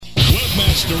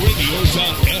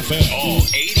WebmasterRadio.fm. All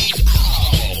 80s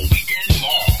all weekend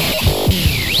long.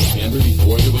 Remember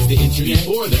before there was the internet,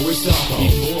 before there was cell phone,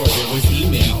 before there was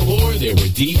email, before there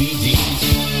were DVDs.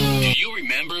 Do you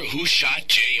remember Who Shot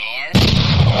JR?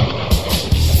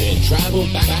 Then travel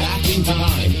back in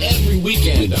time every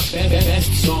weekend with the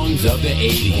best songs of the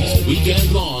 80s.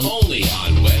 Weekend long, only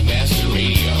on Webmaster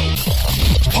Radio.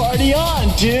 Party on,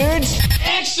 dudes!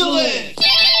 Excellent!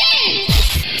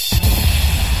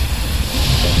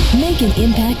 Make an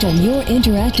impact on your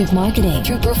interactive marketing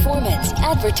through performance,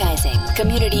 advertising,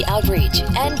 community outreach,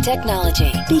 and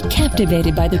technology. Be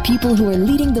captivated by the people who are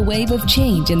leading the wave of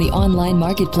change in the online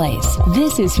marketplace.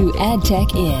 This is who AdTech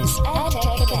is.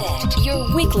 AdTech Connect,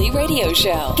 your weekly radio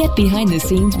show. Get behind the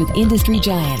scenes with industry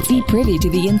giants. Be privy to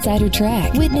the insider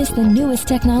track. Witness the newest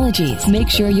technologies. Make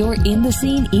sure you're in the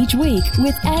scene each week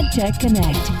with AdTech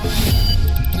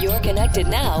Connect. You're connected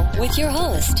now with your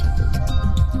host.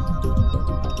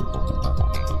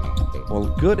 Well,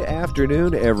 good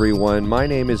afternoon, everyone. My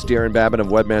name is Daron Babin of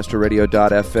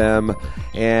WebmasterRadio.fm,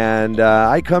 and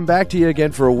I come back to you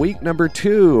again for week number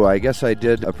 2. I guess I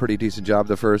did a pretty decent job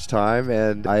the first time,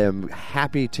 and I am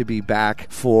happy to be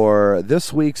back for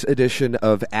this week's edition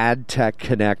of AdTech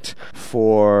Connect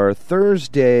for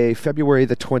Thursday, February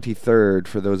the 23rd.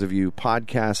 For those of you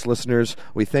podcast listeners,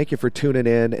 we thank you for tuning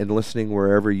in and listening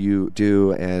wherever you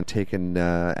do and taking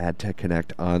AdTech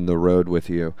Connect on the road with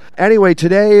you. Anyway,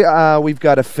 today, we've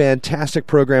got a fantastic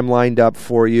program lined up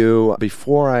for you.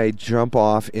 Before I jump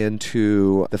off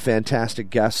into the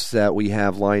fantastic guests that we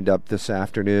have lined up this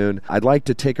afternoon, I'd like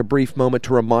to take a brief moment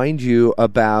to remind you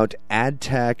about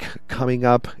AdTech coming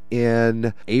up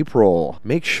in April.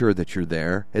 Make sure that you're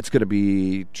there. It's going to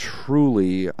be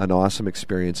truly an awesome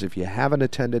experience. If you haven't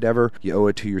attended ever, you owe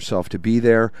it to yourself to be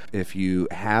there. If you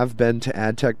have been to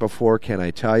AdTech before, can I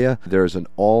tell you, there's an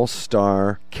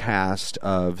all-star cast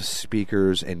of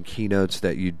speakers and keynotes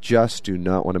that you just do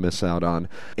not want to miss out on.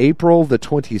 April the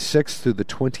 26th through the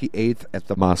 28th at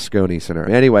the Moscone Center.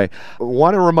 Anyway, I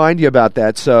want to remind you about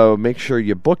that, so make sure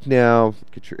you book now,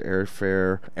 get your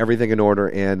airfare, everything in order,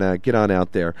 and get on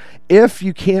out there. If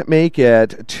you can't make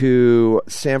it to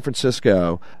San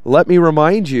Francisco, let me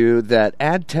remind you that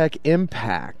AdTech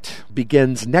Impact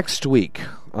begins next week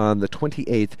on the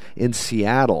 28th in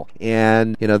Seattle.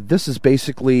 And, this is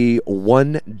basically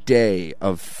one day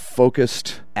of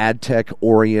focused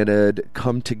AdTech-oriented,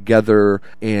 come together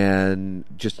and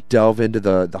just delve into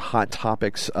the hot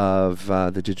topics of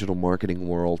the digital marketing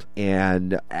world.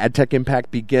 And AdTech Impact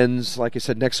begins, like I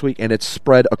said, next week, and it's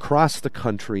spread across the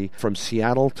country from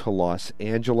Seattle to Los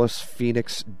Angeles,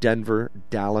 Phoenix, Denver,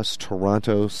 Dallas,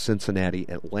 Toronto, Cincinnati,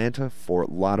 Atlanta, Fort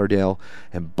Lauderdale,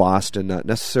 and Boston, not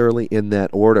necessarily in that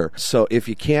order. So if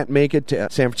you can't make it to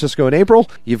San Francisco in April,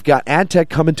 you've got AdTech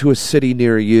coming to a city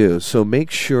near you. So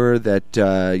make sure that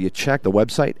you check the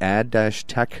website,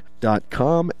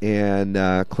 ad-tech.com,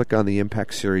 and click on the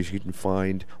Impact series. You can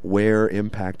find where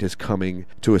Impact is coming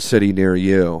to a city near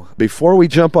you. Before we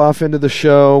jump off into the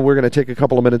show, we're going to take a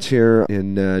couple of minutes here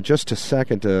in just a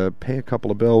second to pay a couple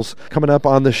of bills. Coming up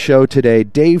on the show today,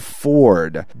 Dave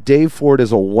Forde. Dave Forde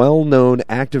is a well-known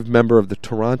active member of the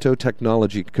Toronto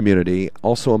technology community,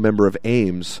 also a member of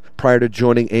AIMS. Prior to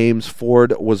joining AIMS,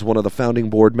 Forde was one of the founding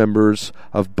board members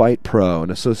of BytePro, an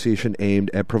association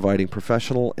aimed at providing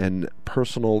professional and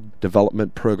personal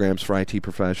development programs for IT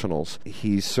professionals.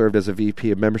 He served as a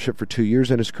VP of membership for 2 years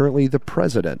and is currently the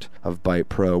president of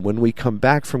BytePro. When we come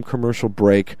back from commercial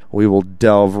break, we will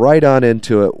delve right on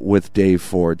into it with Dave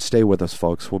Forde. Stay with us,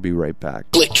 folks. We'll be right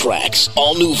back. ClickTracks,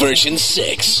 all new version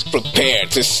 6. Prepare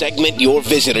to segment your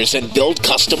visitors and build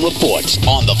custom reports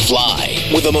on the fly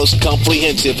with the most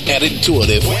comprehensive and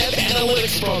intuitive web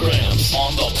analytics programs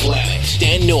on the planet.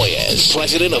 Dan Noyes,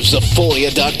 president of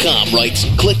Zaphoria.com, writes,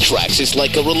 ClickTracks is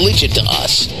like a religion to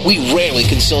us. We rarely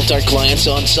consult our clients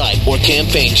on site or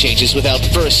campaign changes without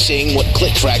first seeing what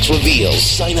ClickTracks reveals.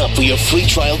 Sign up for your free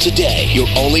trial today. Your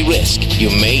only risk, you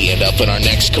may end up in our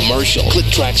next commercial.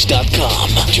 ClickTracks.com,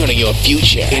 turning your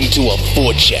future into a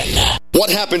fortune. What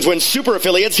happens when super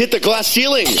affiliates hit the glass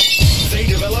ceiling? They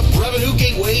develop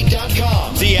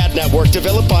RevenueGateway.com, the ad network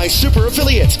developed by super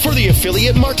affiliates for the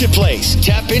affiliate marketplace.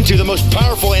 Tap into the most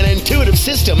powerful and intuitive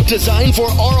system designed for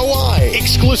ROI,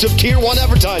 exclusive Tier 1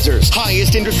 advertisers,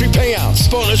 highest industry payouts,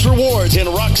 bonus rewards, and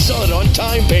rock-solid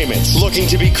on-time payments. Looking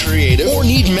to be creative or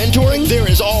need mentoring? There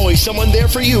is always someone there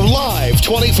for you live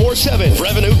 24/7.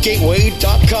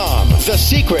 RevenueGateway.com, the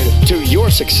secret to your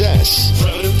success.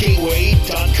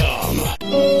 RevenueGateway.com.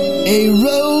 A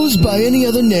rose by any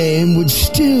other name would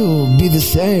still be the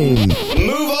same.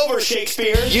 Move over,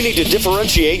 Shakespeare? You need to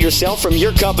differentiate yourself from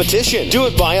your competition. Do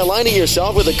it by aligning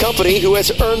yourself with a company who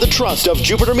has earned the trust of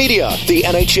Jupiter Media, the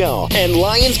NHL, and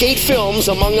Lionsgate Films,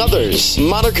 among others.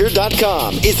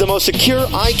 Moniker.com is the most secure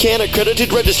ICANN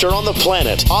accredited register on the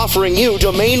planet, offering you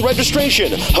domain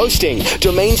registration, hosting,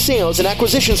 domain sales, and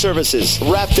acquisition services.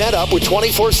 Wrap that up with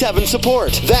 24/7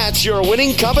 support. That's your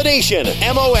winning combination.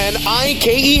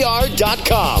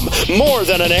 MONIKER.com. More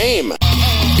than a name.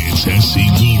 It's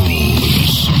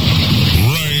SEGuru's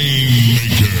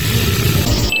Rainmaker.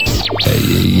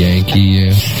 Hey, Yankee,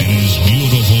 And his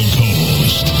beautiful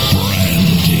co-host,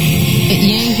 Brandy.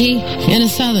 Yankee and a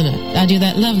Southerner. I do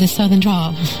that lovely Southern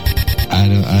drawl. I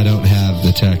don't have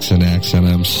the Texan accent.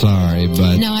 I'm sorry,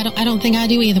 but No, I don't think I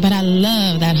do either. But I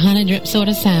love that honey drip sort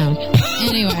of sound.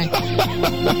 Anyway,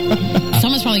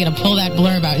 someone's probably gonna pull that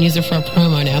blurb out and use it for a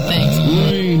promo now. Thanks.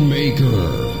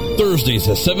 Rainmaker. Thursdays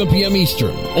at 7 p.m.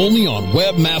 Eastern, only on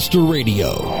Webmaster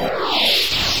Radio.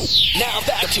 Now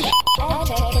back to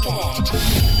Connect.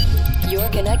 You're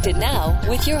connected now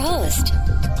with your host.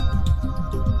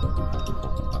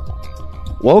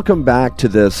 Welcome back to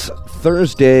this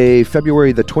Thursday,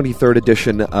 February the 23rd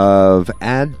edition of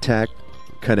AdTech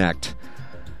Connect.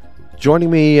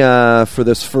 Joining me for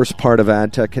this first part of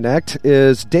AdTech Connect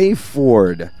is Dave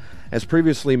Forde. As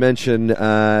previously mentioned,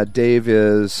 Dave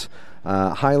is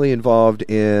highly involved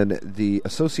in the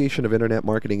Association of Internet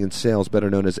Marketing and Sales,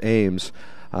 better known as AIMS,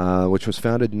 which was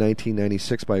founded in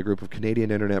 1996 by a group of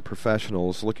Canadian internet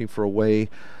professionals looking for a way,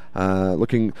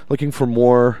 looking for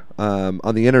more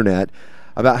on the internet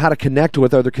about how to connect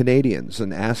with other Canadians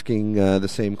and asking the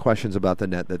same questions about the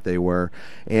net that they were.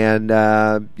 And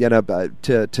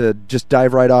to just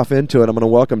dive right off into it, I'm going to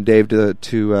welcome Dave to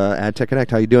AdTech Connect.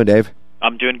 How you doing, Dave?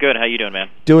 I'm doing good. How you doing, man?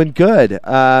 Doing good.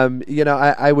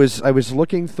 I was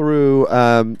looking through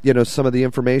some of the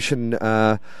information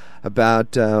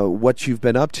about what you've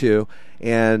been up to,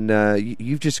 and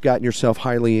you've just gotten yourself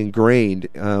highly ingrained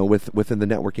within the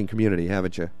networking community,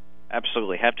 haven't you?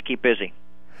 Absolutely. Have to keep busy.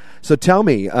 So tell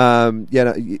me, what's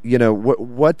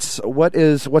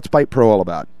Byte Pro all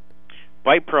about?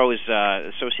 Byte Pro is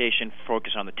an association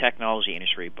focused on the technology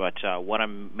industry, but what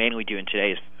I'm mainly doing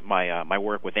today is my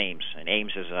work with AIMS, and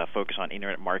AIMS is focused on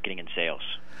internet marketing and sales.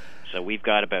 So we've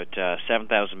got about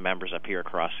 7,000 members up here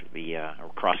across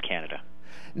Canada.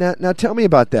 Now tell me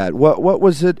about that. What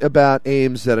was it about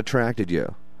AIMS that attracted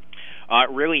you?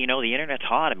 Really, the internet's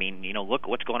hot. I mean, look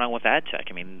what's going on with ad tech.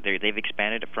 I mean, they've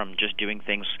expanded it from just doing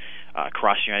things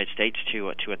across the United States to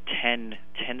a 10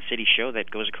 city show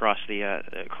that goes across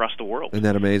the world. Isn't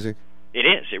that amazing? It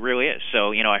is. It really is.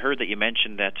 So, I heard that you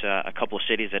mentioned that a couple of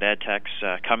cities that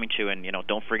AdTech's coming to, and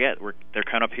don't forget, they're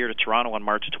coming up here to Toronto on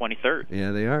March 23rd.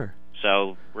 Yeah, they are.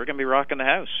 So we're going to be rocking the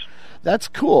house. That's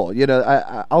cool.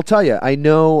 I'll tell you. I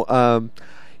know.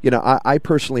 I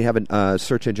personally have a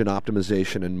search engine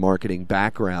optimization and marketing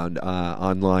background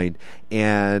online,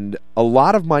 and a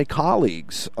lot of my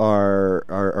colleagues are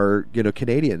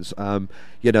Canadians.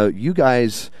 You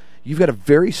guys, you've got a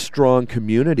very strong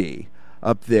community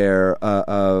up there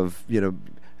you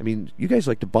guys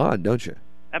like to bond, don't you?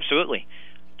 Absolutely.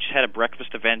 Just had a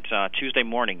breakfast event Tuesday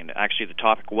morning, and actually the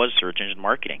topic was search engine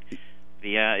marketing.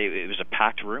 It was a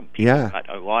packed room. People got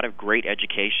a lot of great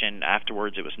education.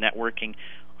 Afterwards, it was networking.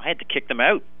 I had to kick them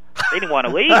out. They didn't want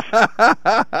to leave.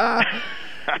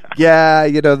 Yeah,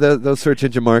 those search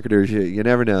engine marketers, you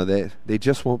never know. They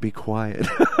just won't be quiet.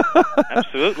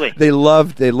 Absolutely. They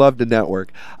love to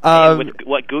network. With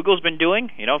what Google's been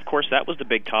doing, of course, that was the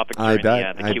big topic during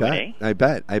the Q&A. I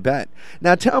bet.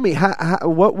 Now tell me,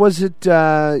 what was it,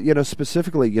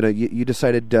 specifically, you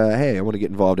decided, hey, I want to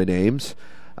get involved in AIMS.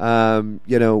 How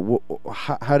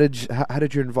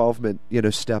did your involvement,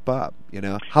 step up?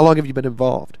 How long have you been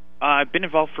involved? I've been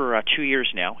involved for 2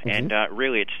 years now, and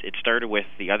really it started with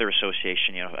the other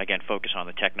association, again, focus on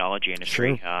the technology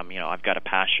industry. Sure. I've got a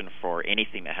passion for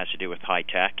anything that has to do with high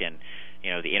tech, and,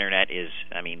 the internet is,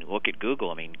 look at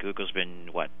Google. Google's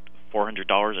been,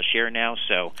 $400 a share now,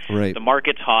 so right. The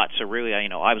market's hot, so really,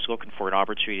 I was looking for an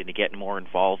opportunity to get more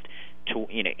involved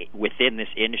within this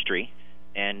industry.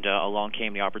 And along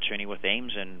came the opportunity with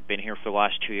AIMS, and been here for the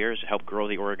last 2 years to help grow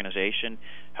the organization,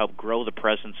 help grow the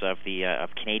presence of the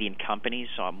of Canadian companies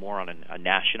more on a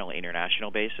national,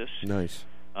 international basis. Nice.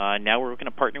 Now we're going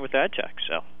to partner with AdTech,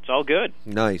 so it's all good.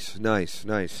 Nice.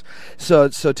 So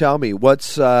tell me, what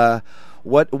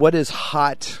is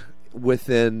hot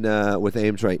within with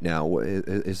AIMS right now?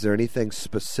 Is there anything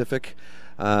specific?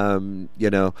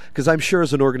 Because I'm sure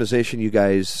as an organization, you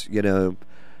guys,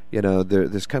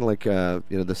 there's kind of like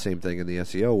the same thing in the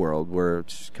SEO world where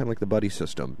it's kind of like the buddy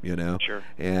system, Sure.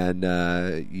 And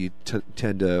you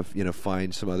tend to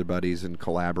find some other buddies and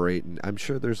collaborate. And I'm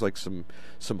sure there's like some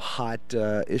hot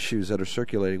issues that are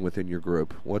circulating within your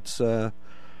group.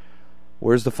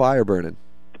 Where's the fire burning?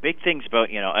 The big things about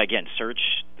again, search.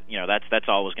 That's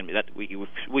always going to be that.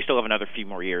 We still have another few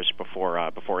more years before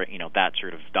that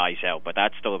sort of dies out, but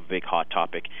that's still a big hot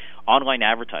topic. Online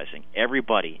advertising.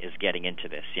 Everybody is getting into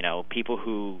this. People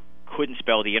who couldn't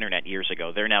spell the internet years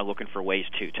ago, they're now looking for ways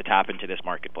to tap into this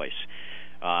marketplace.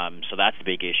 So that's the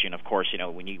big issue. And of course,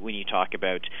 when you talk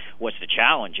about what's the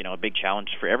challenge, a big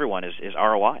challenge for everyone is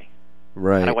ROI.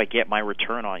 Right. How do I get my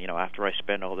return on after I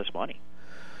spend all this money?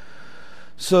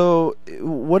 So,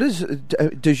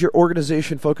 does your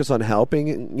organization focus on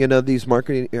helping these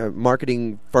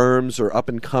marketing firms or up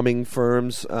and coming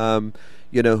firms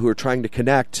who are trying to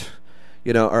connect?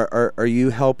 Are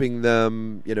you helping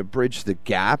them bridge the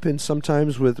gap in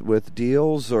sometimes with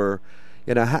deals, or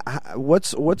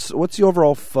what's the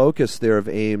overall focus there of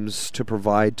AIMS to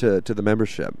provide to the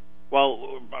membership? Well,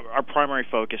 our primary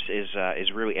focus is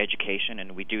really education,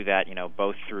 and we do that,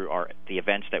 both through the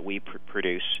events that we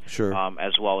produce, sure,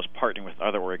 as well as partnering with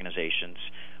other organizations.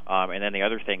 And then the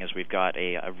other thing is we've got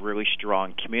a really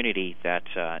strong community that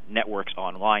networks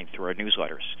online through our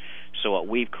newsletters. So what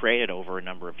we've created over a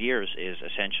number of years is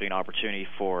essentially an opportunity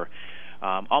for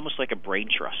almost like a brain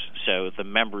trust. So the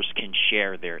members can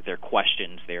share their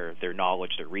questions, their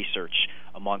knowledge, their research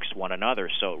amongst one another.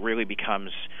 So it really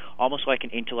becomes almost like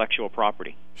an intellectual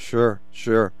property. Sure.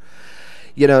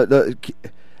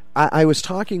 I was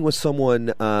talking with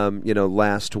someone,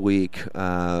 last week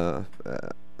on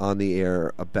the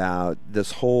air about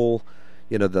this whole,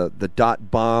 the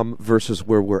dot bomb versus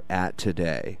where we're at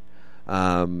today.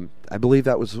 I believe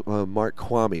that was Mark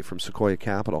Kwame from Sequoia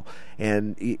Capital,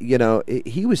 and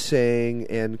he was saying,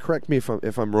 and correct me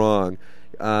if I'm wrong,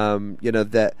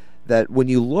 that when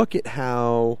you look at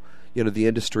how the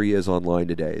industry is online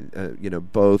today,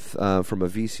 both from a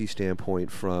VC standpoint,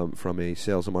 from a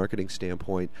sales and marketing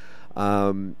standpoint,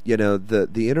 the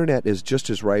internet is just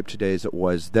as ripe today as it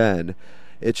was then.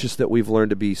 It's just that we've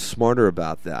learned to be smarter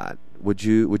about that. Would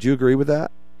you agree with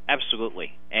that?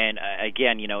 Absolutely. And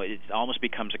again, it almost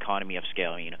becomes economy of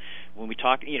scale. When we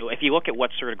talk, if you look at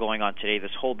what's sort of going on today,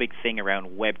 this whole big thing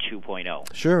around Web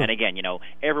 2.0. Sure. And again,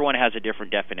 everyone has a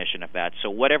different definition of that. So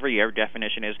whatever your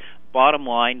definition is, bottom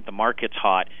line, the market's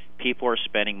hot. People are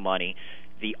spending money.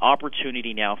 The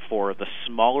opportunity now for the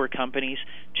smaller companies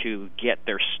to get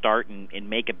their start and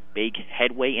make a big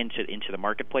headway into the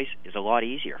marketplace is a lot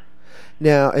easier.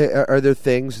 Now, are there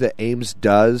things that AIMS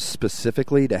does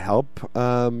specifically to help,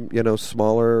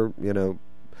 smaller,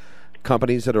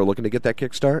 companies that are looking to get that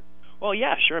kickstart? Well,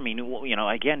 yeah, sure. I mean,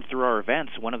 again, through our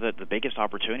events, one of the biggest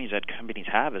opportunities that companies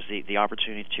have is the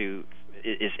opportunity to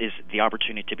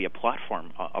be a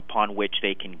platform upon which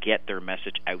they can get their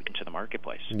message out into the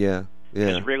marketplace. Yeah.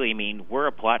 Because really, we're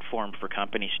a platform for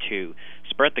companies to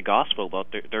spread the gospel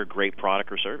about their great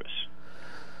product or service.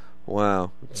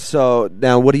 Wow. So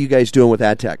now what are you guys doing with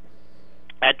AdTech?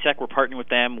 AdTech, we're partnering with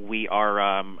them. We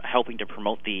are helping to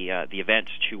promote the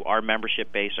events to our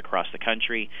membership base across the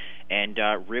country and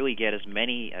really get as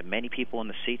many people in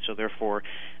the seat, so therefore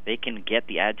they can get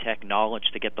the AdTech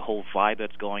knowledge to get the whole vibe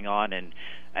that's going on, and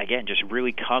again, just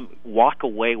really walk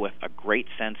away with a great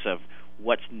sense of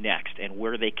what's next and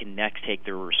where they can next take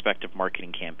their respective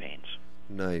marketing campaigns.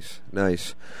 Nice.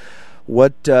 Where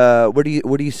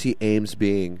do you see AIMS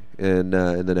being in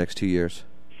the next 2 years?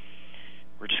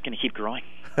 We're just going to keep growing.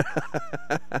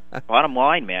 Bottom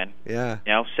line, man. Yeah.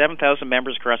 7,000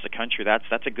 members across the country.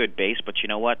 That's a good base, but you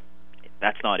know what?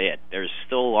 That's not it. There's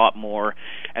still a lot more,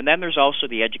 and then there's also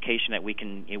the education that we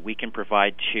can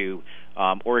provide to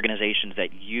organizations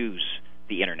that use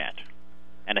the internet.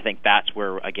 And I think that's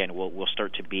where, again, we'll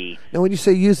start to be. Now, when you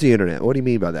say use the internet, what do you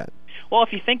mean by that? Well,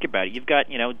 if you think about it, you've got,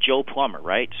 Joe Plumber,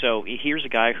 right? So here's a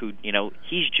guy who,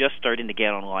 he's just starting to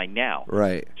get online now.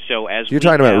 Right. So you're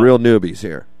talking about real newbies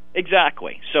here.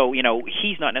 Exactly. So,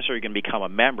 he's not necessarily going to become a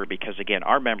member because, again,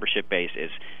 our membership base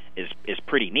is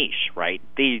pretty niche, right?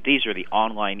 These are the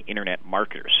online internet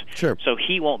marketers. Sure. So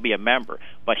he won't be a member,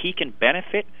 but he can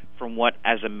benefit from what,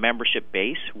 as a membership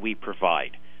base, we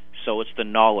provide. So it's the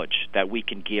knowledge that we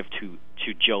can give to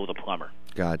Joe the plumber.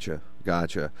 Gotcha.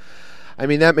 I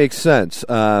mean, that makes sense.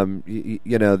 There's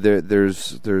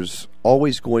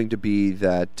always going to be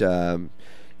that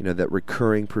that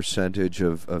recurring percentage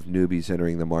of newbies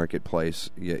entering the marketplace.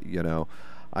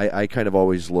 I kind of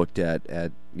always looked at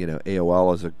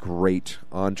AOL as a great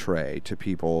entree to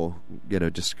people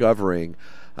discovering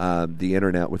the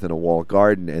internet within a walled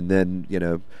garden, and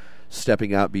then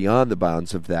stepping out beyond the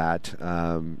bounds of that,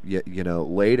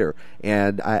 later.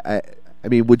 And I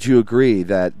mean, would you agree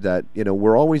that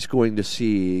we're always going to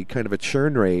see kind of a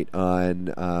churn rate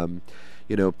on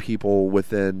people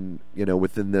within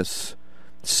this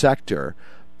sector,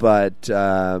 but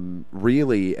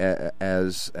really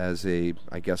as a,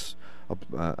 I guess,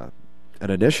 an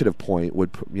initiative point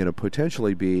would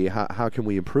potentially be how can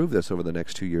we improve this over the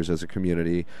next 2 years as a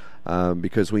community,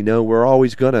 because we know we're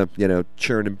always going to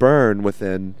churn and burn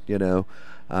within the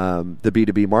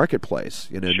B2B marketplace.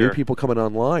 Sure. New people coming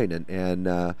online, and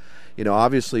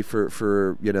obviously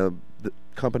for the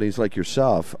companies like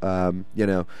yourself,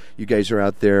 you guys are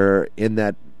out there in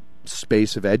that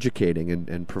space of educating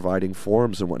and providing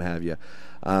forums and what have you.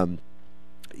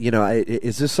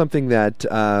 Is this something that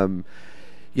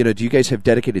do you guys have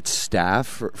dedicated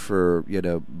staff for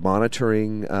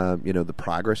monitoring the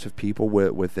progress of people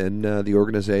within the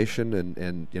organization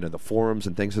and the forums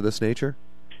and things of this nature?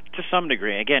 To some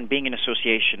degree. Again, being an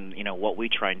association, what we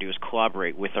try and do is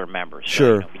collaborate with our members.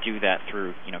 Sure. So, we do that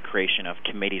through creation of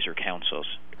committees or councils.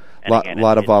 A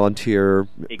lot of volunteer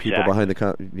exactly. people behind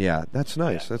the yeah, that's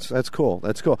nice. Yeah. That's cool.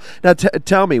 That's cool. Now,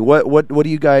 tell me, what do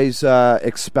you guys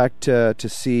expect to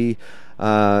see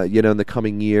in the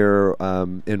coming year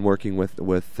in working with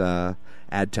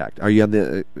AdTech? Are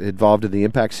you involved in the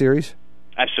Impact series?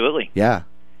 Absolutely. Yeah.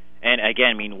 And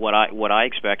again, I mean, what I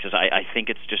expect is I think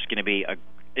it's just going to be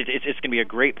it's going to be a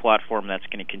great platform that's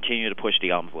going to continue to push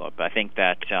the envelope. I think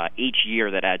that each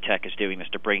year that AdTech is doing this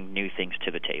to bring new things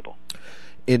to the table.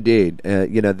 Indeed,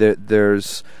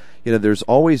 there's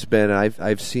always been.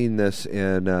 I've seen this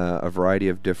in a variety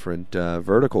of different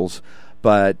verticals,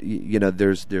 but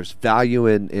there's value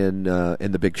in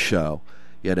the big show.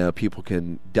 People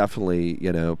can definitely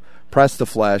press the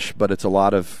flesh, but it's a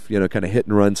lot of kind of hit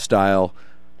and run style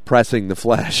pressing the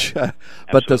flesh.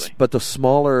 but the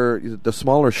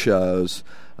smaller shows,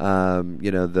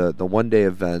 the 1 day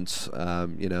events,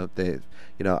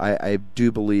 I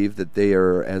do believe that they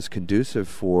are as conducive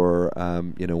for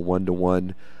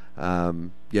one-to-one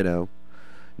networking.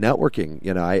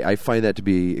 I find that to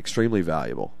be extremely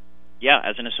valuable. Yeah,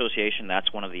 as an association,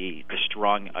 that's one of the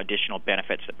strong additional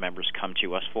benefits that members come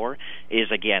to us for,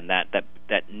 is again that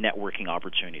networking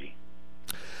opportunity.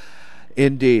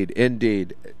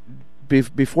 Indeed.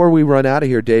 Before we run out of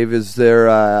here, Dave, is there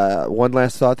one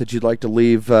last thought that you'd like to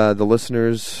leave the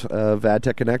listeners of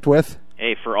AdTech Connect with?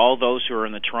 Hey, for all those who are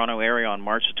in the Toronto area on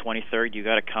March the 23rd, you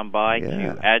got to come by to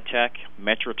AdTech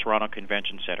Metro Toronto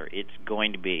Convention Center. It's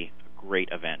going to be a great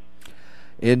event.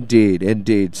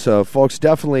 Indeed. So, folks,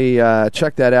 definitely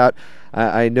check that out.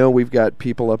 I know we've got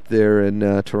people up there in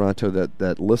Toronto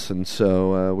that listen,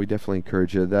 so we definitely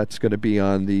encourage you. That's going to be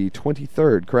on the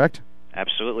 23rd, correct?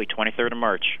 Absolutely, 23rd of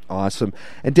March. Awesome.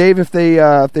 And Dave, if they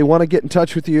want to get in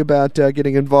touch with you about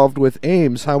getting involved with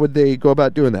AIMS, how would they go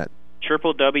about doing that?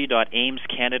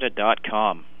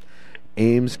 www.aimscanada.com.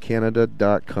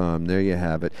 aimscanada.com. There you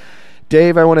have it.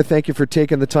 Dave, I want to thank you for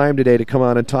taking the time today to come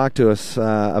on and talk to us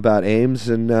about AIMS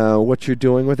and what you're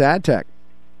doing with AdTech.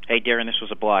 Hey, Daron, this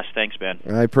was a blast. Thanks, Ben.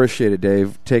 I appreciate it,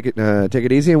 Dave. Take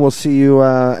it easy, and we'll see you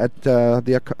at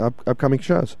the upcoming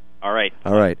shows. All right.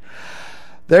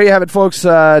 There you have it, folks.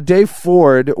 Dave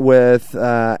Forde with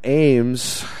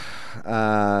AIMS,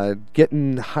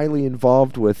 getting highly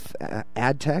involved with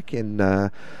AdTech,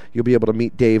 and you'll be able to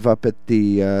meet Dave up at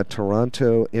the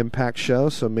Toronto Impact Show,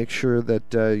 so make sure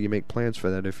that you make plans for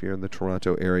that if you're in the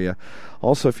Toronto area.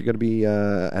 Also, if you're going to be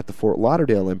at the Fort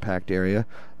Lauderdale Impact area,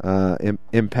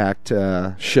 Impact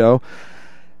Show,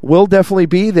 we'll definitely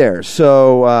be there.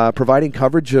 So providing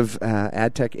coverage of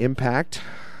AdTech Impact.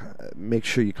 Make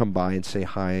sure you come by and say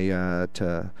hi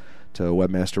to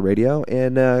Webmaster Radio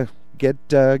and get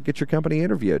your company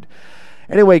interviewed.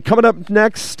 Anyway, coming up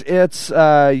next, it's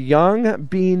Young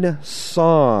Bean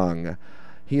Song.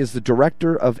 He is the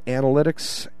Director of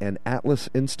Analytics and Atlas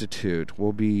Institute.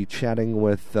 We'll be chatting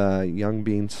with Young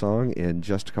Bean Song in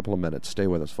just a couple of minutes. Stay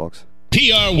with us, folks.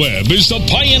 PR Web is the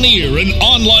pioneer in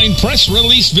online press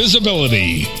release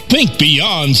visibility. Think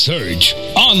beyond search.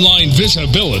 Online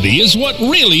visibility is what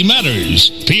really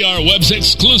matters. PR Web's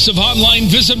exclusive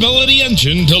online visibility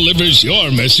engine delivers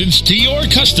your message to your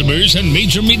customers and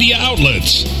major media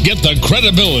outlets. Get the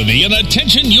credibility and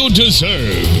attention you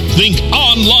deserve. Think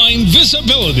online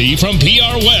visibility from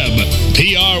PR Web.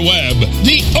 PR Web,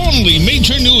 the only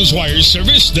major newswire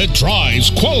service that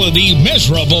drives quality,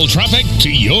 measurable traffic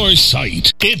to your site.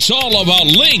 It's all about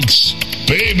links.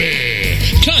 Baby!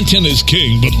 Content is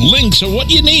king, but links are what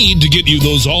you need to get you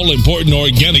those all-important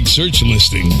organic search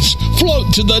listings.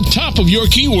 Float to the top of your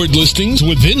keyword listings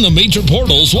within the major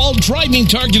portals while driving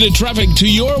targeted traffic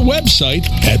to your website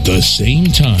at the same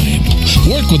time.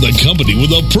 Work with a company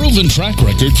with a proven track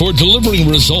record for delivering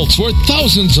results for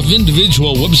thousands of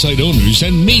individual website owners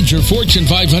and major Fortune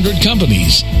 500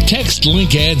 companies.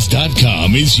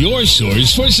 TextLinkAds.com is your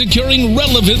source for securing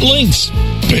relevant links.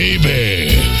 Baby!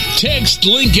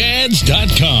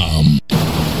 TextLinkAds.com.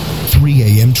 3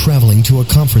 a.m. traveling to a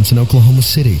conference in Oklahoma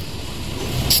City.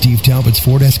 Steve Talbot's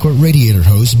Ford Escort radiator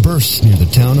hose bursts near the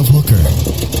town of Hooker.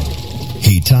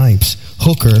 He types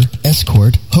Hooker,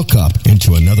 Escort, Hookup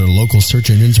into another local search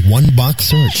engine's one-box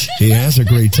search. He has a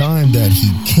great time that he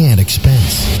can't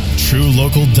expense.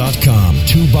 TrueLocal.com.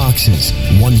 2 boxes,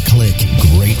 1 click,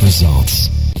 great results.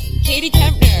 Katie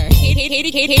Kempner.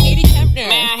 Katie Kempner.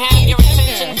 May I have your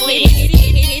attention, please?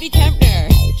 Katie Kempner.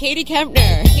 Katie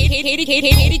Kempner.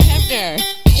 Katie Kempner.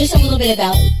 Just a little bit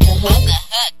about the hook.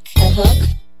 The hook.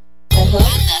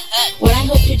 What I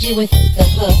hope to do with the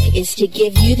hook is to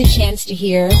give you the chance to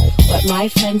hear what my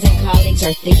friends and colleagues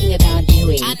are thinking about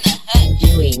doing.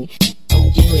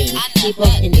 People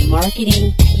in the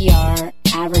marketing, PR,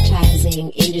 advertising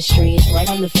industries right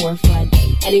on the forefront,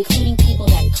 and including people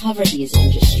that cover these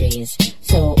industries.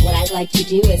 So what I'd like to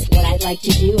do is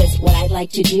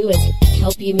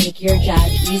help you make your job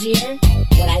easier.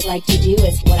 What I'd like to do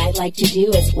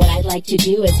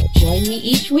is join me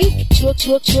each week, 2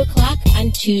 o'clock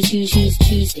on Tuesday.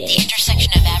 The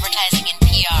intersection of advertising and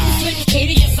PR. Slim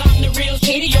Katie, yes, I'm the real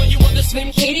Katie. All you other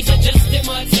Slim Katies are just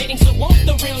imitating. So won't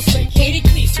the real Slim Katie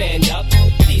please stand up?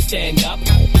 Please stand up.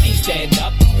 Please stand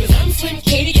up. Cause I'm Slim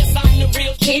Katie, yes, I'm the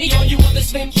real Katie. All you other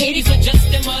Slim Katies are just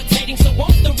imitating. So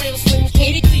won't the real Slim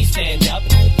Katie please stand up?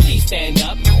 Please stand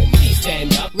up. Please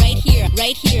stand up. Right here.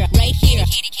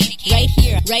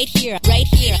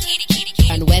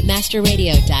 On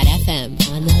webmasterradio.fm.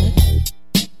 On the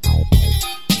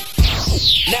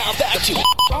Now back to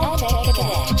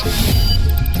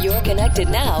You're connected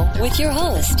now with your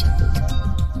host.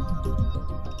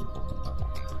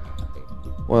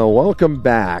 Well, welcome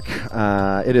back.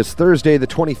 It is Thursday, the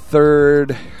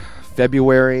 23rd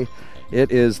February.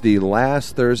 It is the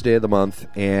last Thursday of the month,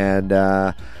 and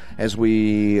as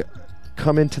we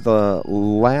come into the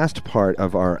last part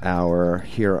of our hour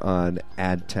here on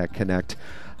AdTech Connect,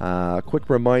 a quick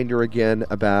reminder again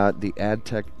about the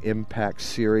AdTech Impact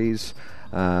Series.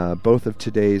 Both of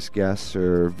today's guests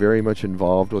are very much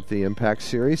involved with the Impact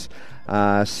Series.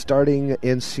 Starting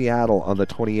in Seattle on the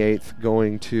 28th,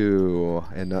 going to,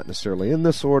 and not necessarily in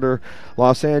this order,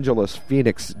 Los Angeles,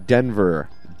 Phoenix, Denver,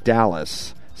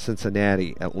 Dallas,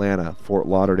 Cincinnati, Atlanta, Fort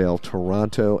Lauderdale,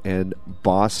 Toronto, and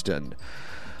Boston.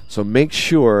 So make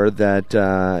sure that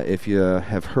if you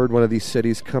have heard one of these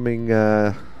cities coming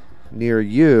near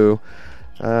you,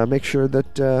 make sure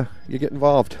that you get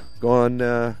involved. Go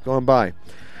on by.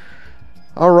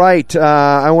 All right,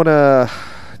 I want to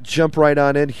jump right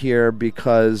on in here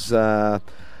because we're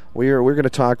going to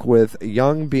talk with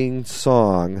Young Bing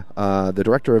Song, the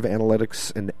director of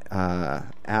analytics and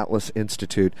Atlas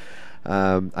Institute.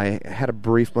 I had a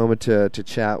brief moment to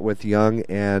chat with Young,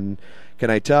 and can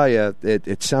I tell you,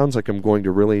 it sounds like I'm going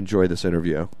to really enjoy this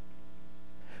interview.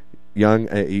 Young,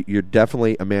 you're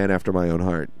definitely a man after my own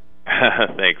heart.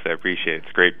 Thanks, I appreciate it.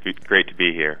 It's great to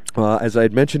be here. Well, as I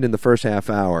had mentioned in the first half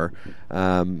hour,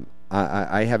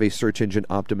 I have a search engine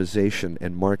optimization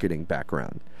and marketing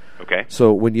background. Okay.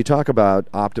 So when you talk about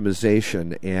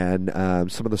optimization and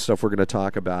some of the stuff we're going to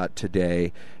talk about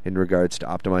today in regards to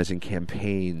optimizing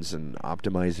campaigns and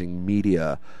optimizing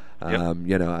media,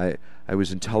 I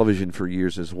was in television for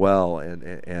years as well,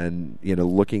 and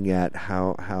looking at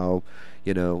how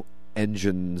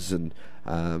engines and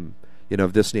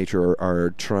of this nature are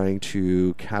trying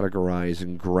to categorize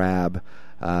and grab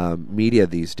media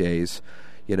these days.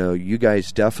 You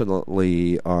guys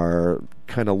definitely are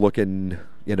kind of looking,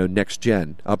 next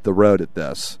gen up the road at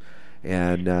this,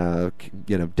 and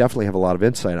definitely have a lot of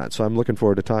insight on it. So I'm looking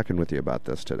forward to talking with you about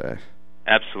this today.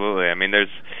 Absolutely.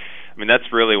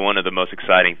 That's really one of the most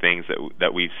exciting things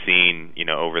that we've seen,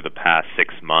 over the past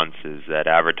 6 months, is that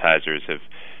advertisers have,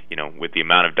 with the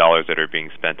amount of dollars that are being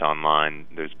spent online,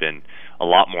 there's been a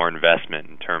lot more investment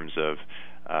in terms of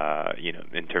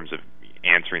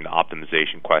answering the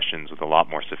optimization questions with a lot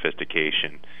more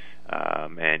sophistication,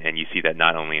 and you see that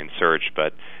not only in search,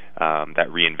 but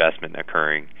that reinvestment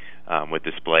occurring with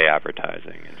display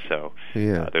advertising, and so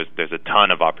there's a ton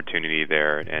of opportunity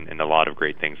there, and a lot of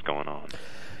great things going on.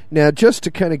 Now, just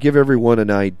to kind of give everyone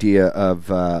an idea of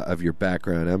your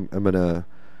background,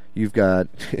 you've got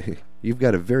You've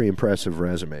got a very impressive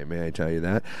resume, may I tell you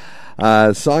that.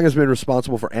 Song has been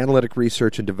responsible for analytic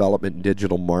research and development in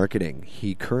digital marketing.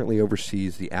 He currently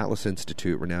oversees the Atlas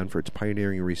Institute, renowned for its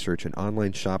pioneering research in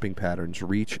online shopping patterns,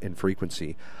 reach and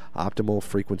frequency, optimal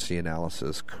frequency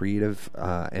analysis, creative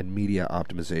and media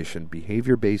optimization,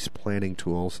 behavior-based planning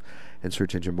tools, and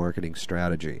search engine marketing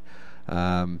strategy.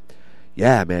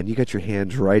 Yeah, man, you got your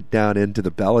hands right down into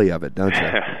the belly of it, don't you?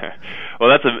 Well,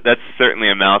 that's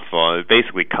certainly a mouthful. It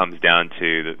basically comes down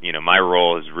to my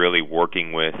role is really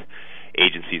working with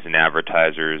agencies and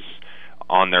advertisers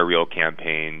on their real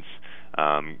campaigns,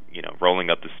 rolling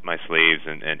up my sleeves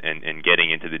and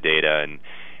getting into the data,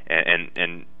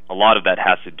 and a lot of that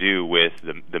has to do with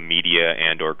the media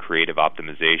and or creative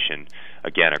optimization,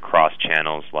 again, across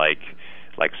channels like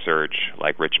search,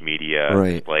 like rich media,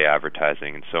 right, display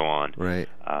advertising, and so on. Right.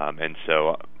 And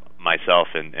so myself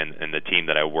and the team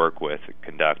that I work with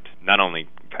conduct not only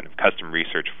kind of custom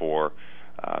research for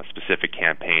specific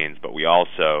campaigns, but we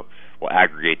also will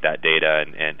aggregate that data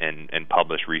and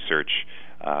publish research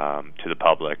to the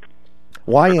public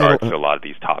in regards to a lot of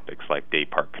these topics like day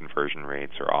part conversion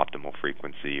rates or optimal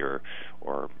frequency or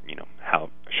how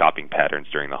shopping patterns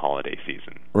during the holiday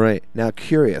season. Right. Now,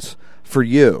 curious, for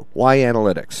you, why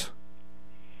analytics?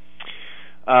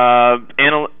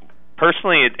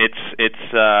 Personally,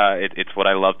 it's what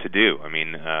I love to do. I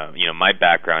mean, my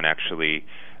background actually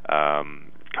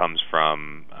comes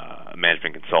from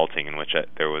management consulting, in which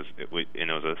it was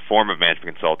a form of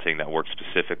management consulting that worked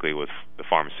specifically with the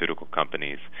pharmaceutical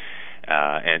companies,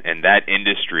 and that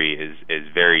industry is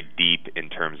very deep in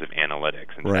terms of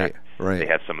analytics. In fact, they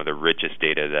have some of the richest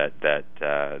data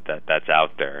that's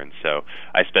out there, and so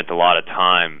I spent a lot of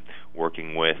time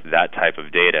working with that type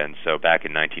of data. And so back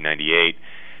in 1998.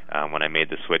 When I made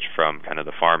the switch from kind of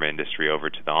the pharma industry over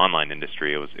to the online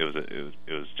industry, it was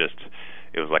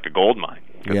like a gold mine,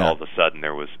 because all of a sudden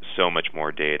there was so much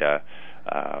more data.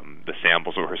 The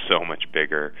samples were so much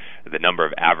bigger. The number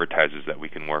of advertisers that we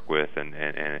can work with and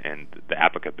the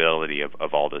applicability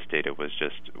of all this data was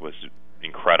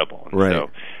incredible. And so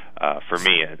for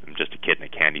me, I'm just a kid in a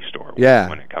candy store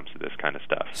when it comes to this kind of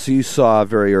stuff. So you saw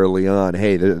very early on,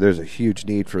 hey, there's a huge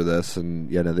need for this,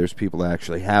 and there's people that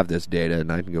actually have this data,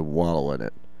 and I can go wallow in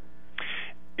it.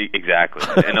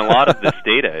 Exactly. And a lot of this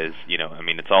data is,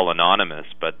 it's all anonymous,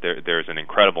 but there's an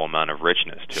incredible amount of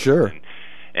richness to it. Sure.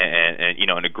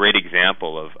 And a great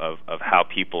example of how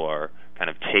people are kind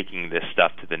of taking this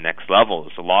stuff to the next level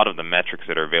is a lot of the metrics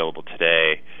that are available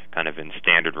today, kind of in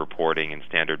standard reporting and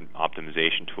standard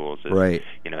optimization tools, is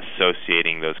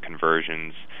associating those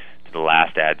conversions to the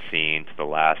last ad seen, to the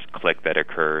last click that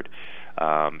occurred.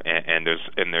 And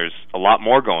there's a lot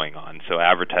more going on. So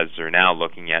advertisers are now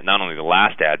looking at not only the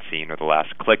last ad seen or the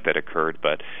last click that occurred,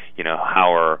 but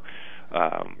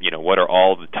what are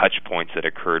all the touch points that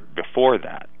occurred before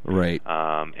that? Right.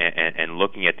 And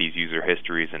looking at these user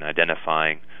histories and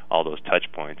identifying all those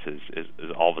touch points is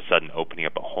all of a sudden opening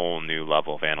up a whole new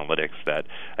level of analytics that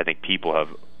I think people have,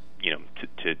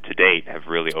 to date, have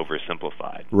really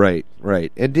oversimplified. Right.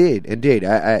 Indeed.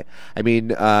 I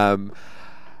mean,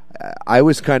 I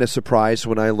was kind of surprised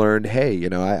when I learned, hey,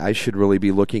 I should really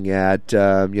be looking at,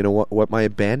 what my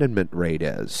abandonment rate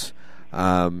is.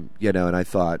 And I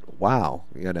thought, wow,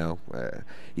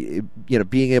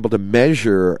 being able to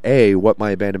measure what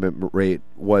my abandonment rate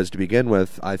was to begin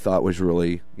with, I thought was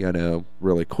really,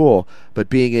 really cool. But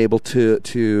being able to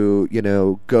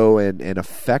go and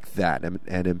affect that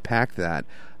and impact that,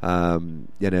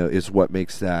 is what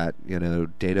makes that,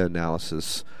 data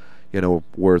analysis,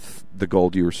 worth the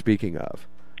gold you were speaking of.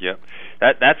 Yep,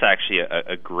 that's actually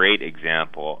a great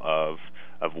example of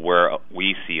where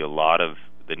we see a lot of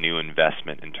the new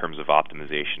investment in terms of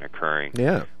optimization occurring.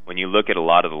 Yeah. When you look at a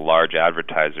lot of the large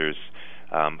advertisers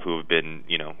who have been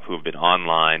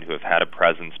online, who have had a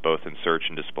presence both in search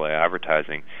and display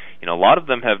advertising, a lot of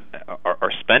them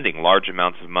are spending large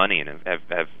amounts of money and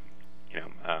have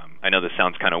I know this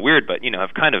sounds kind of weird, but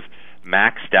have kind of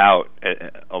maxed out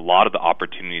a lot of the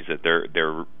opportunities that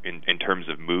they're in terms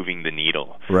of moving the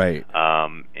needle. Right.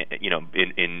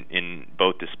 In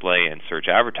both display and search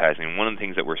advertising. And one of the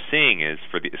things that we're seeing is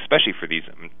especially for these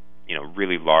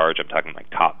really large, I'm talking like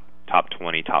top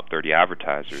 20, top 30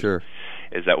 advertisers. Sure.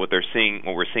 Is that what we're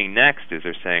seeing next is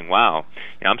they're saying, wow,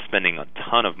 I'm spending a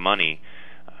ton of money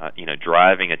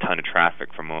driving a ton of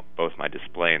traffic from both my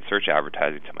display and search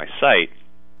advertising to my site,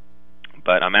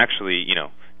 but I'm actually,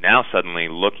 now suddenly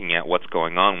looking at what's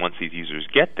going on once these users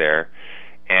get there,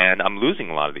 and I'm losing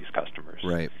a lot of these customers.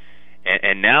 Right.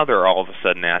 And now they're all of a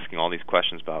sudden asking all these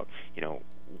questions about,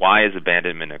 why is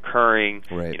abandonment occurring?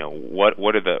 Right.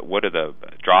 What are the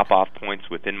drop-off points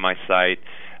within my site?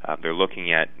 They're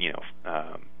looking at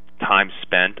time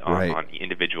spent Right. on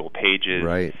individual pages.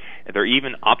 Right. They're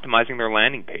even optimizing their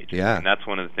landing pages. Yeah. And that's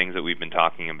one of the things that we've been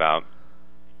talking about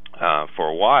for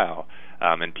a while.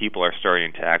 And people are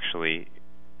starting to actually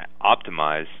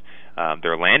optimize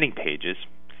their landing pages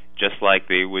just like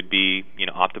they would be,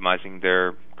 optimizing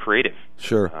their creative,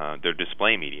 their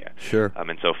display media. Sure.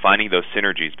 And so finding those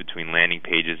synergies between landing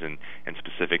pages and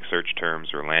specific search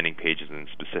terms, or landing pages and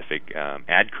specific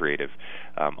ad creative,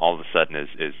 all of a sudden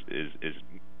is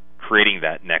creating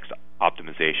that next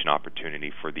optimization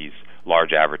opportunity for these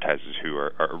large advertisers who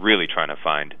are really trying to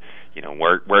find,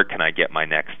 where can I get my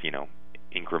next,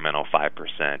 incremental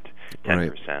 5%,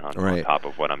 10% on top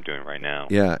of what I'm doing right now.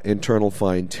 Yeah, internal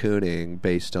fine-tuning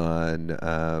based on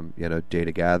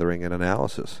data gathering and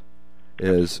analysis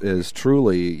is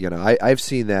truly, I've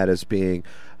seen that as being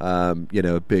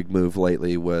a big move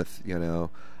lately with a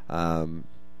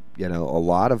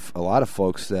lot of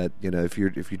folks that if you're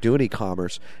doing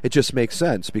e-commerce, it just makes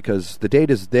sense because the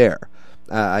data's there.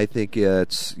 I think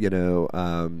it's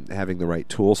having the right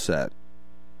tool set.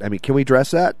 I mean, can we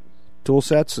address that? Tool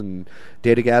sets and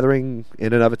data gathering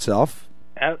in and of itself?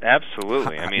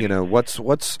 Absolutely. I mean, what's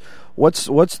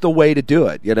the way to do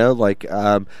it?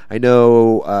 I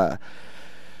know.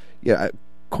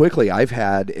 Quickly, I've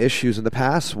had issues in the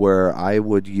past where I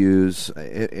would use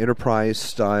enterprise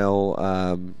style,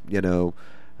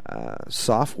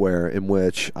 software in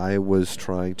which I was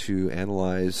trying to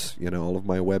analyze, all of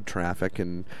my web traffic,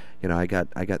 and I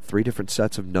got 3 different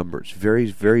sets of numbers, very,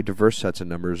 very diverse sets of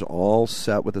numbers, all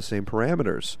set with the same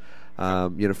parameters,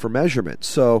 for measurement.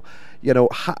 So,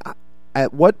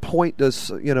 at what point does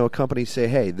a company say,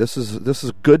 "Hey, this is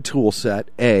a good tool set,"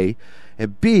 A,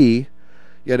 and B,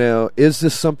 is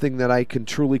this something that I can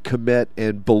truly commit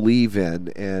and believe in,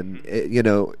 and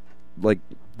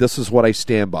this is what I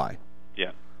stand by?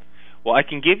 Yeah. Well, I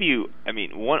can give you. I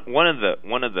mean, one of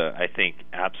the I think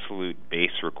absolute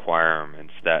base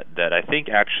requirements that I think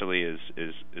actually is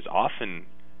often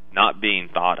not being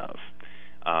thought of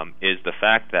is the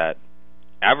fact that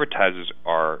advertisers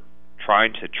are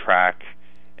trying to track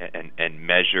and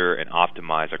measure and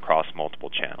optimize across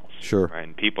multiple channels. Sure. Right?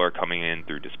 And people are coming in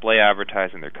through display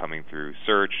advertising. They're coming through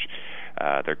search.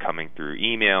 They're coming through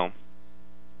email.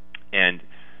 And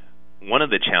one of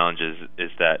the challenges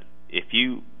is that if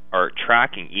you are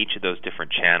tracking each of those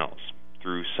different channels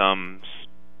through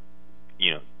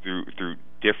through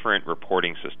different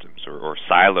reporting systems or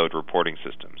siloed reporting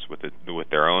systems with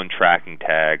their own tracking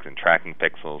tags and tracking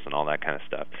pixels and all that kind of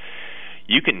stuff,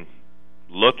 you can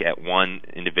look at one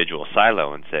individual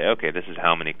silo and say, okay, this is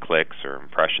how many clicks or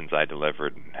impressions I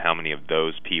delivered, and how many of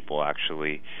those people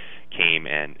actually came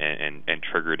and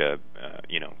triggered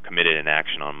committed an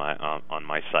action on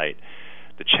my site.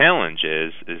 The challenge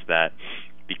is that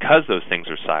because those things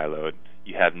are siloed,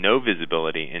 you have no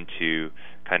visibility into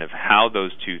kind of how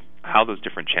those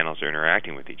different channels are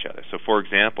interacting with each other. So, for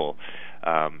example,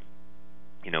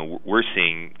 we're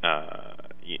seeing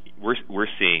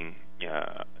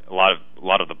a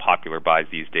lot of the popular buys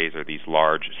these days are these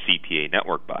large CPA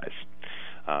network buys,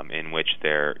 in which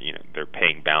they're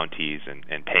paying bounties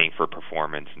and paying for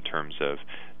performance in terms of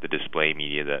the display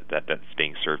media that's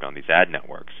being served on these ad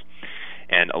networks.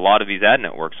 And a lot of these ad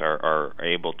networks are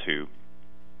able to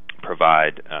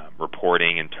provide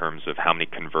reporting in terms of how many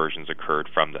conversions occurred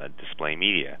from the display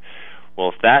media.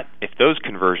 Well, if those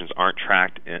conversions aren't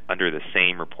tracked under the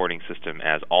same reporting system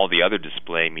as all the other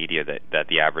display media that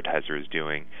the advertiser is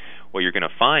doing, what you're going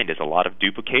to find is a lot of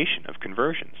duplication of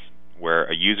conversions, where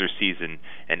a user sees an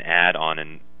ad on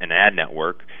an ad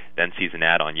network, then sees an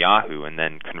ad on Yahoo, and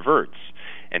then converts.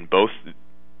 And both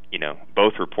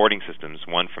reporting systems,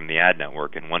 one from the ad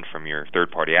network and one from your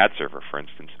third-party ad server, for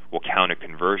instance, will count a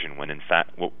conversion when in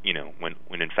fact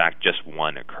just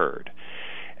one occurred.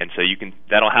 And so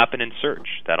that'll happen in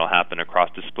search. That'll happen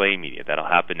across display media. That'll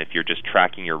happen if you're just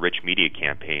tracking your rich media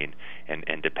campaign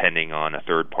and depending on a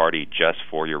third party just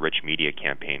for your rich media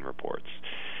campaign reports.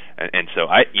 And so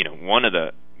one of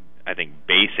the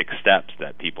basic steps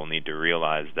that people need to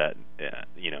realize that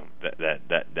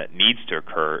needs to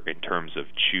occur in terms of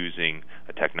choosing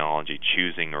a technology,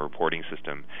 choosing a reporting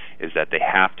system, is that they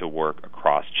have to work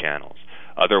across channels.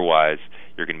 Otherwise,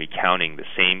 you're going to be counting the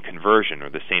same conversion or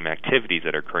the same activities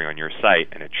that are occurring on your site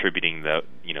and attributing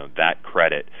that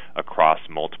credit across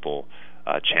multiple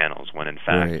channels, when in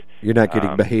fact you're not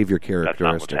getting behavior characteristics.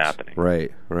 That's not what's happening.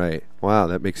 Right. Wow,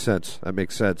 that makes sense.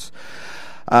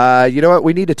 You know what?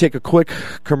 We need to take a quick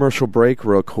commercial break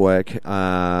real quick,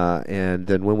 and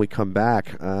then when we come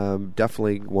back,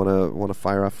 definitely want to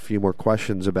fire off a few more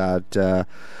questions about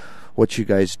what you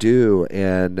guys do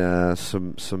and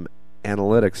some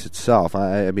analytics itself.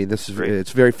 I mean,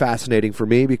 it's very fascinating for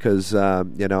me because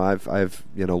I've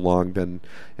long been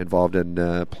involved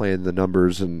in playing the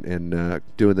numbers and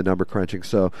doing the number crunching.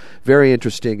 So very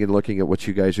interesting in looking at what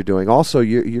you guys are doing. Also,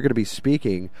 you're going to be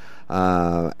speaking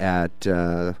at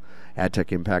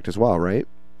AdTech Impact as well, right?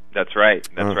 That's right.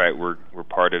 That's right. We're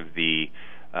part of the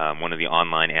one of the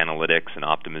online analytics and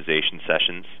optimization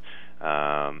sessions.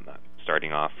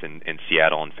 Starting off in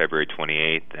Seattle on February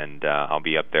 28th, and I'll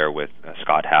be up there with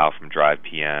Scott Howe from Drive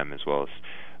PM, as well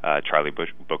as Charlie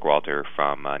Bookwalter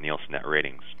from Nielsen Net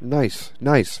Ratings. Nice,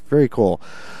 very cool.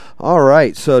 All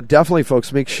right, so definitely,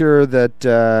 folks, make sure that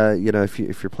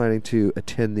if you're planning to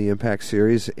attend the Impact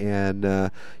Series and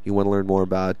you want to learn more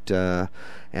about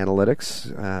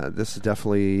analytics, this is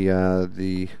definitely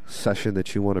the session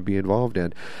that you want to be involved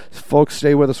in. Folks,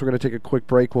 stay with us. We're going to take a quick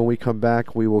break. When we come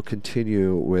back, we will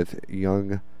continue with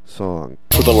Young Song.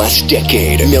 For the last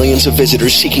decade, millions of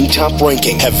visitors seeking top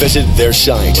ranking have visited their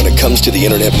site. When it comes to the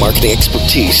internet marketing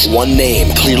expertise, one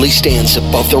name clearly stands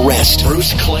above the rest.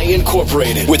 Bruce Clay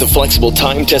Incorporated. With a flexible,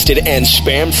 time-tested, and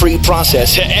spam-free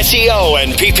process to SEO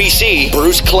and PPC,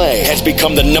 Bruce Clay has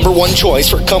become the #1 choice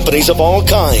for companies of all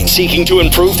kinds seeking to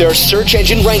improve their search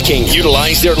engine ranking.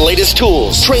 Utilize their latest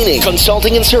tools, training,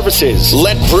 consulting, and services.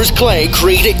 Let Bruce Clay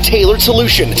create a tailored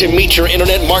solution to meet your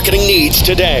internet marketing needs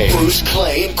today. Bruce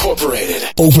Clay Incorporated.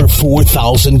 Over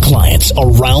 4,000 clients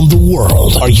around the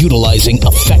world are utilizing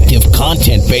effective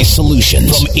content-based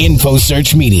solutions from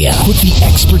InfoSearch Media with the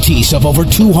expertise of over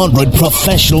 200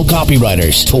 professional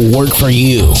copywriters to work for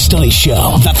you. Studies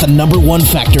show that the #1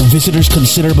 factor visitors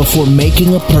consider before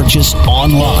making a purchase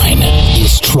online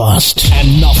is trust.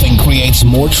 And nothing creates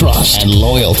more trust and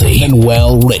loyalty than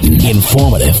well-written,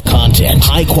 informative content.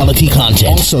 High-quality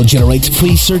content also generates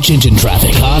free search engine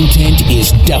traffic. Content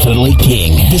is definitely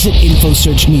king. Visit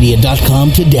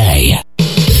InfoSearchMedia.com today.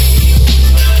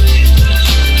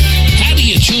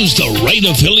 Choose the right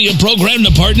affiliate program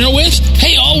to partner with?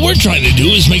 Hey, all we're trying to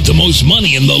do is make the most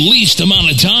money in the least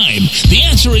amount of time. The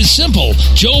answer is simple.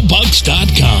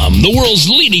 JoeBucks.com, the world's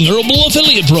leading herbal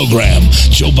affiliate program.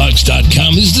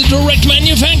 JoeBucks.com is the direct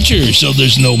manufacturer, so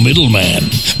there's no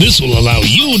middleman. This will allow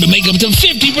you to make up to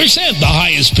 50% the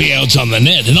highest payouts on the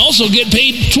net and also get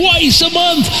paid twice a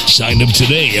month. Sign up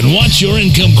today and watch your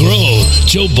income grow.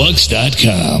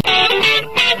 JoeBucks.com.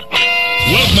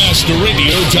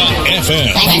 WebmasterRadio.fm.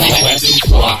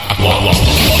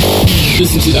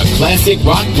 Listen to the Classic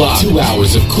Rock Block. 2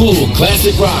 hours of cool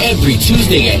classic rock every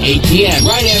Tuesday at 8 p.m.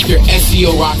 right after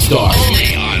SEO Rockstar.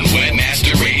 Only on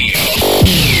Webmaster Radio.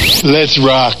 Let's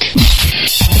rock.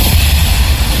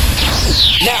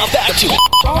 Now back to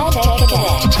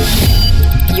Connect.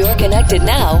 You're connected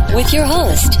now with your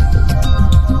host.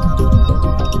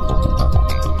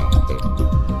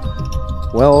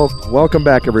 Well, welcome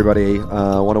back, everybody.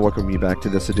 I want to welcome you back to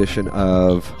this edition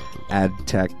of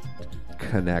AdTech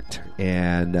Connect.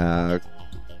 And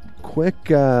quick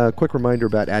reminder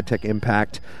about AdTech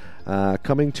Impact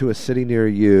coming to a city near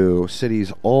you,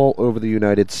 cities all over the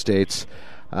United States.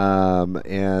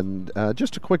 And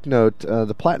just a quick note,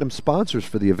 the platinum sponsors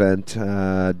for the event,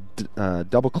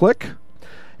 DoubleClick,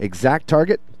 Exact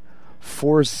Target,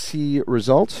 4C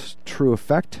Results, True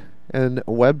Effect, and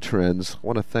Web Trends. I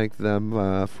want to thank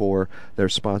them for their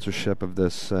sponsorship of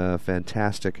this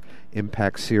fantastic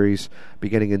Impact Series,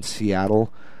 beginning in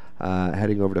Seattle,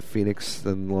 heading over to Phoenix,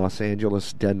 then Los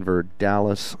Angeles, Denver,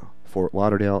 Dallas, Fort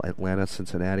Lauderdale, Atlanta,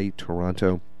 Cincinnati,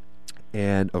 Toronto,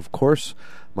 and, of course,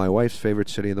 my wife's favorite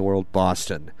city in the world,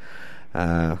 Boston.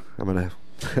 I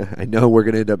know we're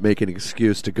going to end up making an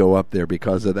excuse to go up there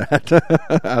because of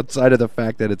that, outside of the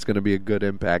fact that it's going to be a good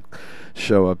Impact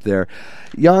show up there.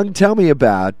 Young, tell me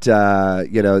about,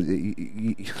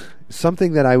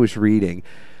 something that I was reading,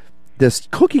 this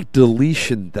cookie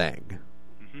deletion thing.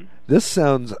 Mm-hmm. This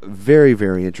sounds very,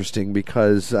 very interesting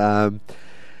because when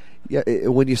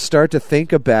you start to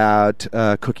think about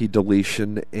cookie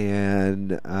deletion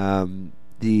and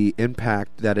the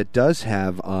impact that it does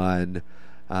have on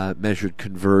measured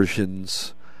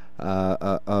conversions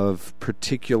of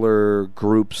particular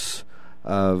groups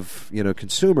of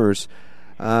consumers,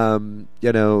 I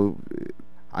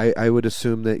would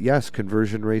assume that yes,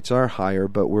 conversion rates are higher,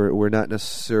 but we're not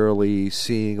necessarily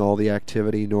seeing all the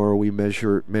activity, nor are we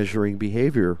measuring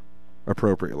behavior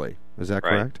appropriately. Is that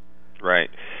correct?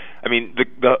 Right. I mean,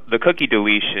 the cookie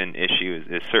deletion issue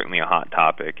is certainly a hot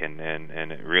topic, and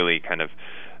it really kind of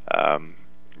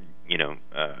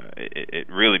it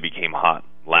really became hot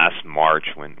last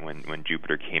March when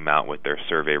Jupiter came out with their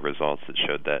survey results that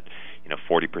showed that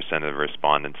 40% of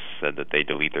respondents said that they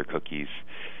delete their cookies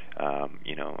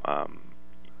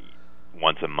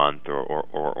once a month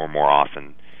or more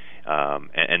often.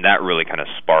 And that really kind of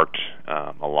sparked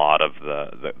a lot of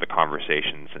the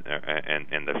conversations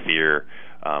and the fear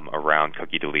around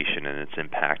cookie deletion and its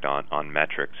impact on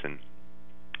metrics. And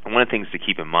one of the things to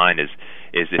keep in mind is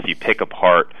if you pick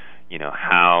apart,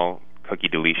 how cookie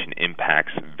deletion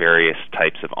impacts various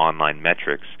types of online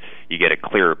metrics, you get a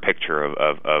clearer picture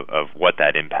of what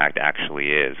that impact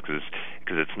actually is, because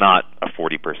it's not a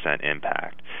 40%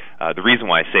 impact. The reason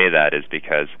why I say that is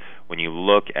because when you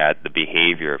look at the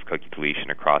behavior of cookie deletion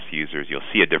across users, you'll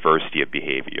see a diversity of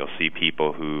behavior. You'll see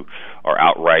people who are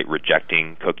outright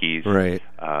rejecting cookies. Right.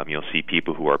 You'll see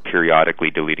people who are periodically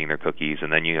deleting their cookies,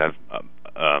 and then you have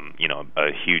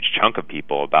a huge chunk of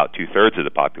people, about 2/3 of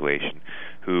the population,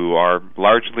 who are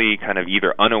largely kind of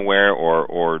either unaware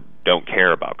or don't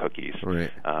care about cookies.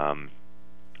 Right.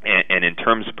 And in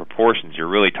terms of proportions, you're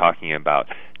really talking about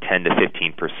 10 to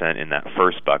 15% in that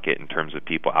first bucket in terms of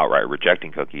people outright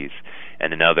rejecting cookies,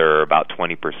 and another about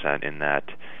 20% in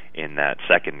that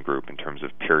second group in terms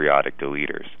of periodic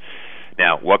deleters.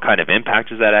 Now, what kind of impact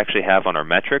does that actually have on our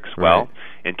metrics? Right. Well,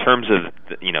 in terms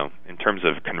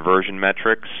of conversion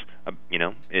metrics,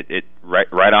 it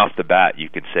right off the bat, you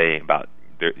could say about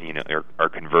our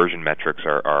conversion metrics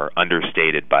are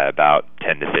understated by about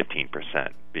 10 to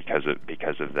 15% because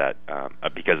of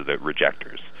the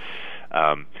rejectors.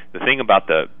 The thing about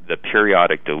the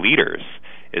periodic deleters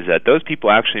is that those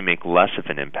people actually make less of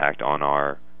an impact on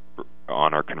our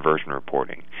conversion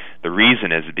reporting. The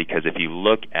reason is because if you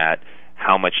look at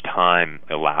how much time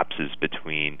elapses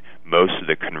between most of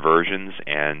the conversions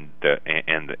and the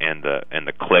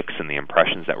clicks and the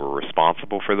impressions that were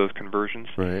responsible for those conversions,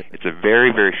 right, it's a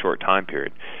very, very short time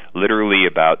period. Literally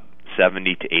about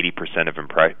 70 to 80% of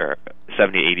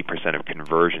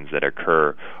conversions that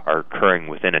occur are occurring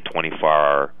within a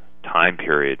 24-hour time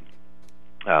period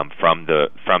from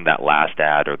that last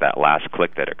ad or that last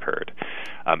click that occurred.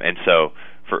 And so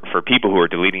for people who are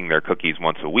deleting their cookies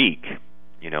once a week,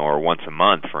 or once a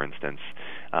month, for instance,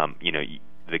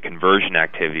 the conversion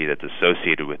activity that's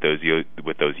associated with those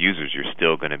users, you're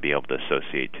still going to be able to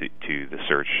associate to the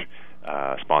search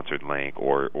sponsored link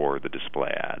or the display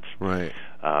ads. Right.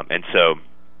 And so,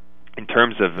 in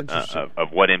terms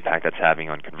of what impact that's having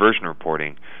on conversion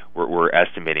reporting, we're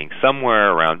estimating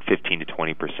somewhere around 15 to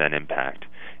 20% impact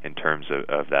in terms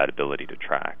of that ability to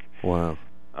track. Wow.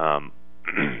 And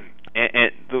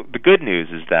the good news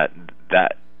is that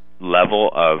level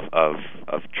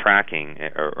of tracking,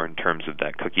 or in terms of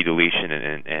that cookie deletion,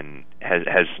 and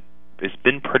has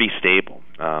been pretty stable.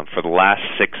 For the last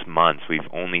 6 months, we've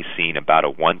only seen about a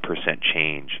 1%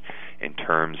 change in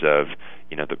terms of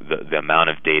the amount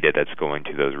of data that's going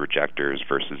to those rejectors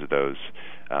versus those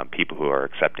people who are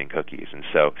accepting cookies. And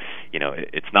so,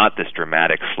 it's not this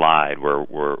dramatic slide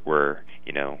where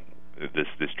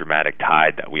this dramatic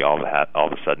tide that we all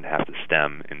of a sudden have to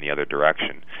stem in the other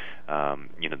direction.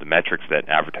 The metrics that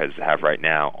advertisers have right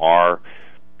now are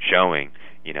showing,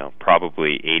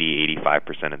 probably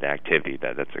 80-85% of the activity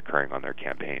that's occurring on their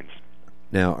campaigns.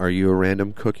 Now, are you a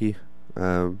random cookie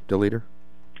deleter?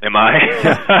 Am I?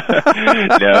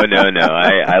 No.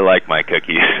 I like my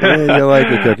cookies. Yeah, you like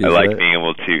the cookies. I like right? being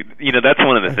able to. That's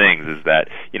one of the things is that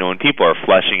when people are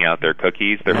fleshing out their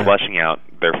cookies, they're fleshing out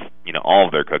their all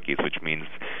of their cookies, which means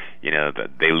that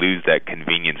they lose that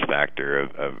convenience factor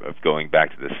of going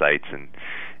back to the sites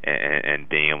and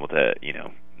being able to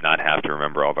not have to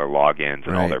remember all their logins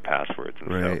and all their passwords.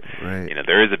 And right.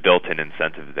 There is a built-in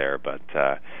incentive there, but.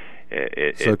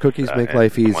 So cookies make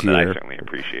life easier. One that I certainly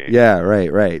appreciate. Yeah,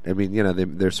 right. I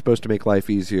mean, they're supposed to make life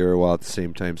easier while at the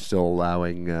same time still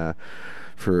allowing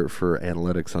for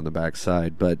analytics on the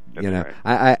backside. But right.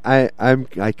 I'm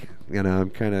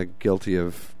kind of guilty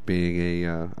of being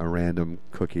a random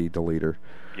cookie deleter.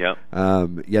 Yep.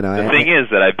 The thing is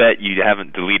that I bet you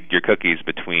haven't deleted your cookies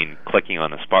between clicking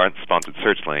on a sponsored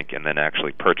search link and then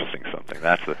actually purchasing something.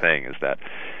 That's the thing, is that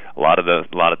a lot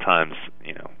of times,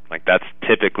 that's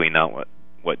typically not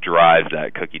what drives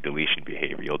that cookie deletion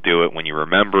behavior. You'll do it when you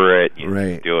remember it.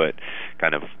 You do it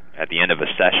kind of at the end of a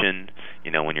session,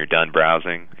 when you're done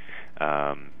browsing.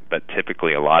 But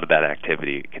typically, a lot of that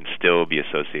activity can still be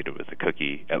associated with the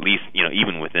cookie, at least,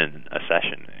 even within a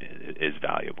session, is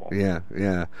valuable.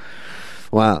 Yeah.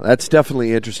 Wow, that's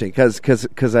definitely interesting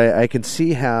because I can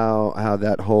see how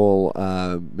that whole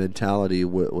mentality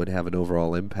would have an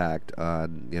overall impact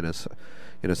on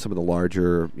some of the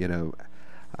larger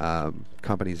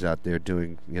companies out there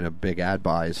doing big ad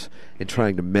buys and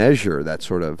trying to measure that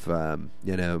sort of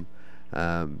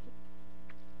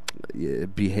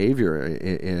behavior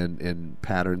and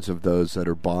patterns of those that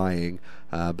are buying,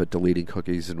 but deleting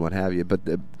cookies and what have you. But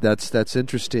that's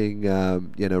interesting,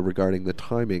 regarding the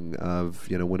timing of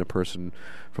when a person,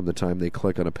 from the time they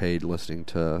click on a paid listing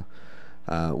to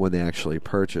when they actually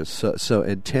purchase. So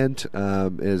intent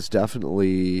is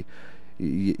definitely,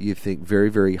 you think, very,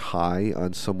 very high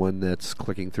on someone that's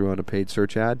clicking through on a paid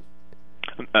search ad.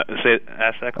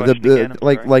 Ask that question again.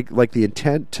 Like the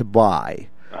intent to buy.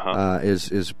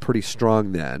 Is pretty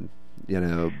strong then,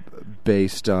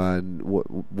 based on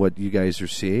what you guys are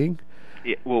seeing.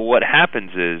 Yeah, well, what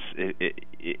happens is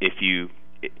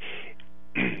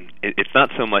it's not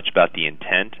so much about the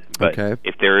intent, but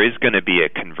if there is going to be a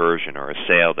conversion or a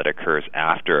sale that occurs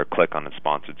after a click on a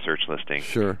sponsored search listing,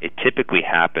 it typically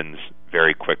happens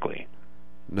very quickly.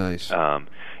 Nice. So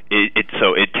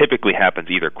it typically happens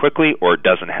either quickly or it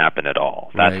doesn't happen at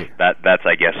all. That's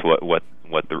I guess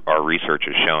what our research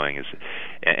is showing is,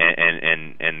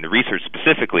 and the research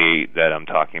specifically that I'm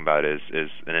talking about is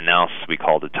an analysis we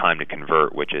call the time to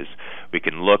convert, which is we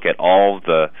can look at all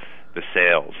the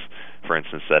sales, for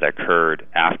instance, that occurred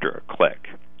after a click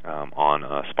on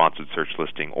a sponsored search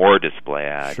listing or a display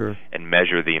ad, and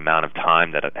measure the amount of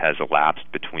time that has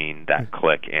elapsed between that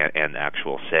click and the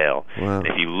actual sale. Wow. And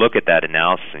if you look at that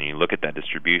analysis and you look at that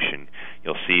distribution,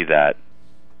 you'll see that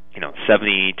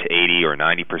 70 to 80 or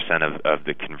 90% of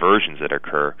the conversions that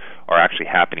occur are actually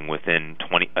happening within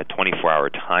a 24-hour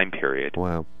time period.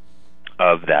 Wow.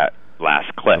 Of that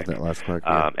last click.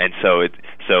 And so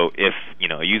if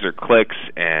a user clicks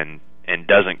and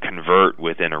doesn't convert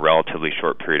within a relatively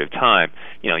short period of time,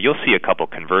 you'll see a couple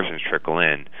conversions trickle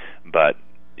in, but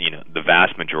the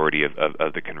vast majority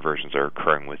of the conversions are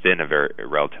occurring within a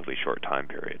relatively short time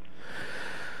period.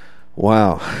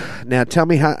 Wow. Now tell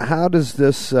me, how does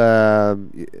this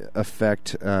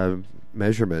affect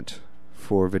measurement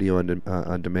for video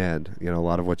on demand? A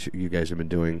lot of what you guys have been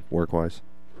doing work-wise.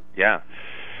 Yeah.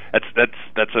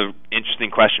 That's a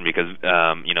interesting question because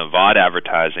VOD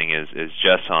advertising is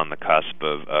just on the cusp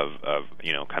of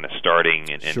kind of starting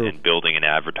and building an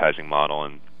advertising model,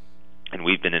 and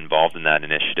we've been involved in that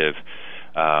initiative,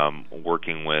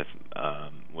 working with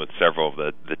several of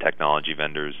the technology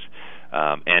vendors.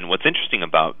 And what's interesting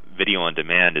about video on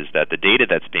demand is that the data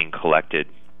that's being collected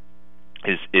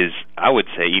is I would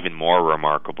say even more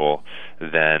remarkable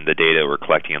than the data we're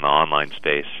collecting in the online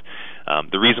space.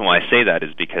 The reason why I say that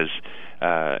is because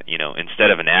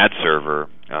instead of an ad server,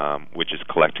 which is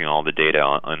collecting all the data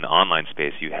on the online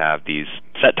space, you have these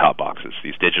set-top boxes,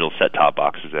 these digital set-top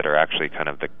boxes that are actually kind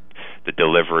of the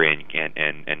delivery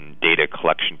and data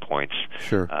collection points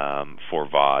for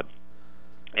VOD.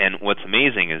 And what's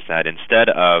amazing is that instead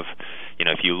of,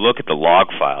 if you look at the log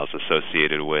files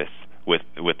associated with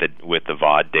the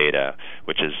VOD data,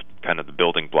 which is kind of the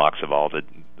building blocks of all the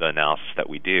analysis that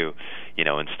we do,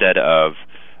 instead of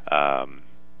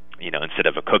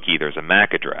a cookie, there's a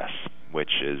MAC address,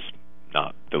 which is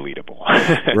not deletable.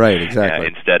 Right, exactly.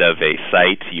 Instead of a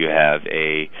site, you have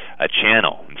a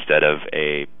channel. Instead of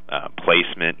a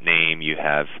placement name, you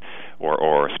have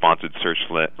or a sponsored search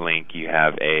link, you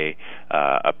have a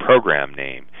program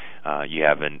name. You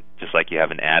have just like you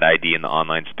have an ad ID in the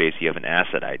online space, you have an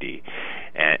asset ID,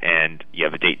 and you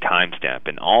have a date timestamp.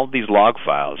 And all of these log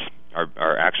files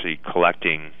are actually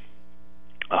collecting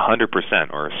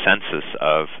 100% or a census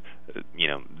of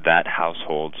that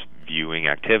household's viewing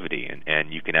activity,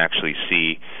 and you can actually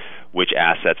see which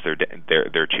assets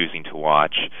they're choosing to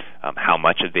watch, how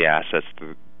much of the assets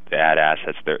the ad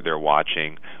assets they're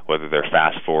watching, whether they're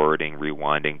fast forwarding,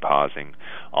 rewinding, pausing,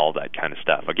 all that kind of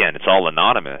stuff. Again, it's all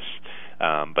anonymous,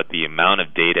 but the amount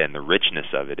of data and the richness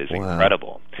of it is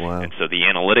incredible. Wow. And so the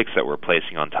analytics that we're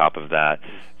placing on top of that,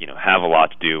 have a lot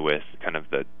to do with kind of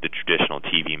the traditional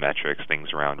TV metrics, things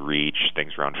around reach,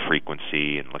 things around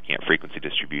frequency, and looking at frequency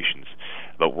distributions.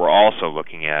 But we're also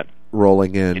looking at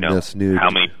rolling in this new how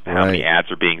many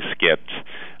ads are being skipped,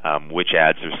 which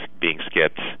ads are being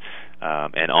skipped.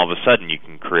 And all of a sudden, you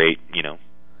can create,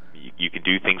 you can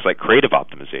do things like creative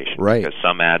optimization, right? Because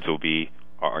some ads will be,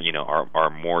 are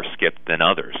more skipped than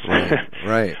others,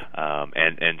 right?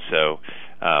 And so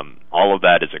all of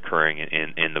that is occurring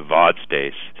in the VOD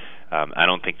space. I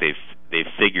don't think they've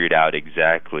figured out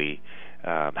exactly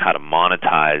how to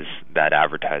monetize that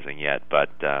advertising yet, but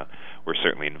we're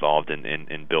certainly involved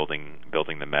in building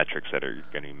the metrics that are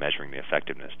going to be measuring the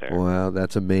effectiveness there. Wow,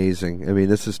 that's amazing. I mean,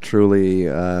 this is truly,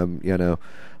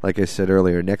 like I said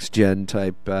earlier, next gen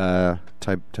type stuff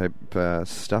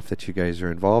that you guys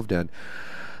are involved in.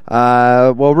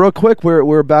 Well, real quick,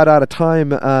 we're about out of time.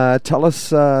 Tell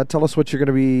us what you're going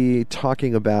to be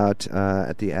talking about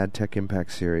at the Ad Tech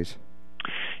Impact Series.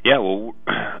 Yeah, well,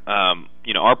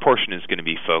 our portion is going to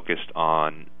be focused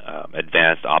on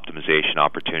advanced optimization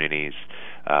opportunities.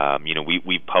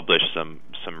 We published some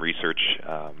research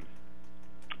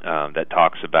that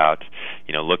talks about,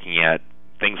 looking at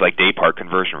things like day part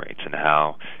conversion rates and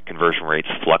how conversion rates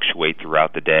fluctuate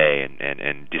throughout the day,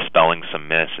 and dispelling some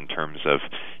myths in terms of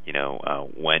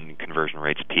when conversion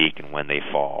rates peak and when they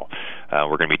fall.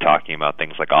 We're going to be talking about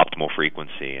things like optimal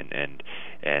frequency and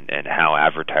how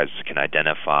advertisers can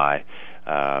identify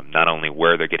not only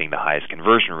where they're getting the highest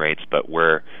conversion rates, but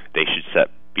where they should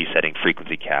be setting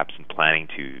frequency caps and planning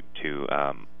to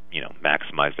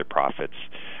maximize their profits.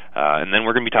 And then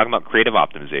we're going to be talking about creative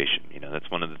optimization. That's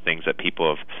one of the things that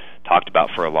people have talked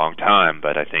about for a long time,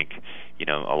 but I think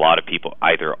a lot of people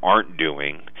either aren't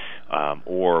doing,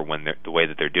 or when the way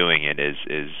that they're doing it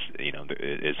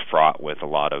is fraught with a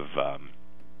lot of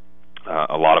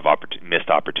missed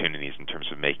opportunities in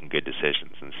terms of making good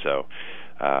decisions. And so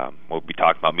we'll be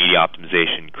talking about media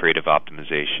optimization, creative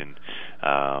optimization,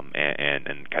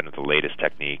 and kind of the latest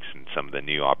techniques and some of the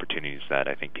new opportunities that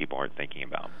I think people aren't thinking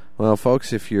about. Well,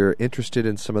 folks, if you're interested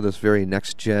in some of this very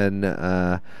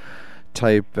next-gen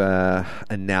type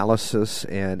analysis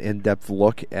and in-depth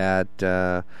look at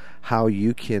how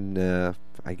you can,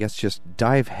 just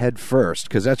dive head first,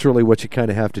 because that's really what you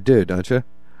kind of have to do, don't you?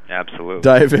 Absolutely.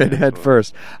 Dive in head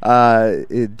first.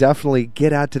 Definitely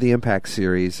get out to the Impact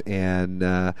Series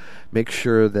and make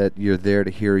sure that you're there to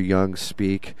hear Young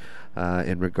speak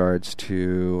in regards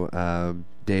to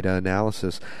data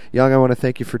analysis. Young, I want to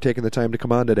thank you for taking the time to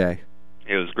come on today.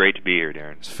 It was great to be here,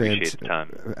 Daron. Appreciate the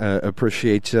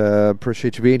time.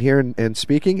 Appreciate you being here and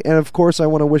speaking. And, of course, I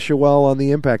want to wish you well on the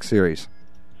Impact Series.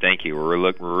 Thank you. We're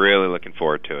really looking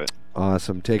forward to it.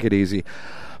 Awesome. Take it easy.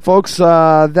 Folks,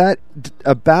 that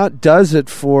about does it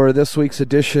for this week's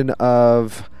edition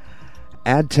of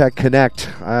AdTech Connect.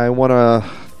 I want to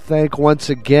thank once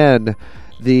again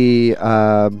the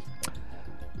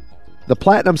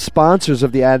platinum sponsors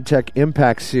of the AdTech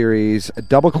Impact Series: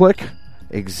 DoubleClick,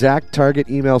 Exact Target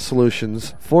Email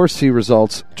Solutions, 4C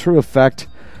Results, True Effect,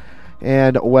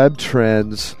 and Web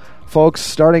Trends. Folks,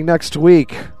 starting next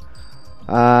week,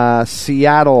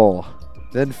 Seattle,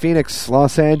 then Phoenix,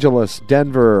 Los Angeles,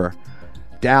 Denver,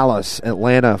 Dallas,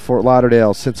 Atlanta, Fort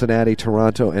Lauderdale, Cincinnati,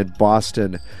 Toronto, and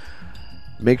Boston.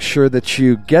 Make sure that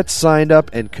you get signed up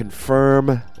and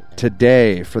confirm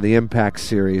today for the Impact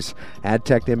Series.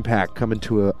 AdTech Impact coming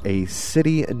to a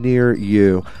city near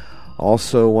you.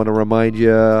 Also want to remind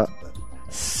you,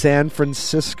 San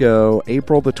Francisco,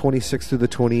 April the 26th through the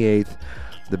 28th,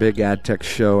 the big AdTech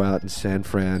show out in San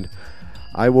Fran.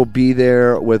 I will be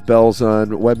there with bells on.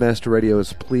 Webmaster Radio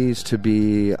is pleased to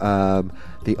be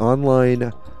the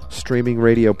online streaming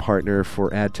radio partner for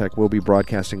AdTech. We'll be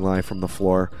broadcasting live from the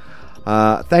floor.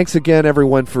 Thanks again,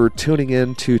 everyone, for tuning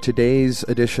in to today's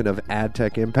edition of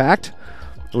AdTech Impact.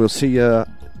 We'll see you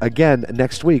again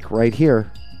next week right here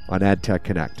on AdTech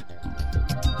Connect.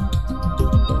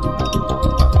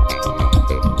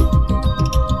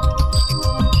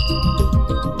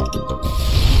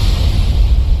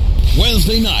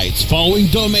 Wednesday nights following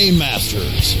Domain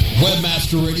Masters.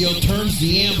 Webmaster Radio turns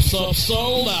the amps up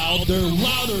so loud they're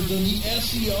louder than the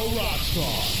SEO rock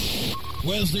star.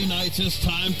 Wednesday nights it's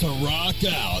time to rock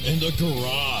out in the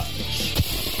garage.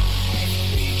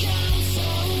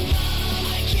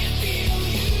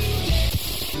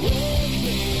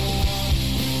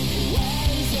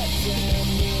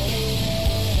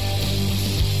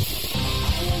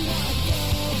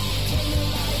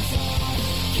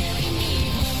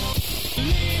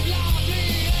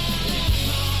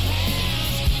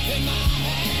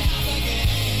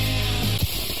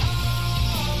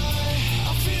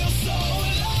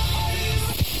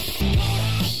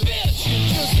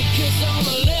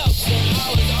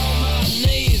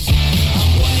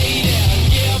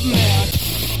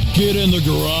 Get in the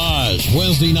garage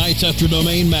Wednesday nights after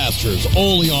Domain Masters,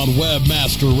 only on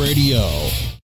Webmaster Radio.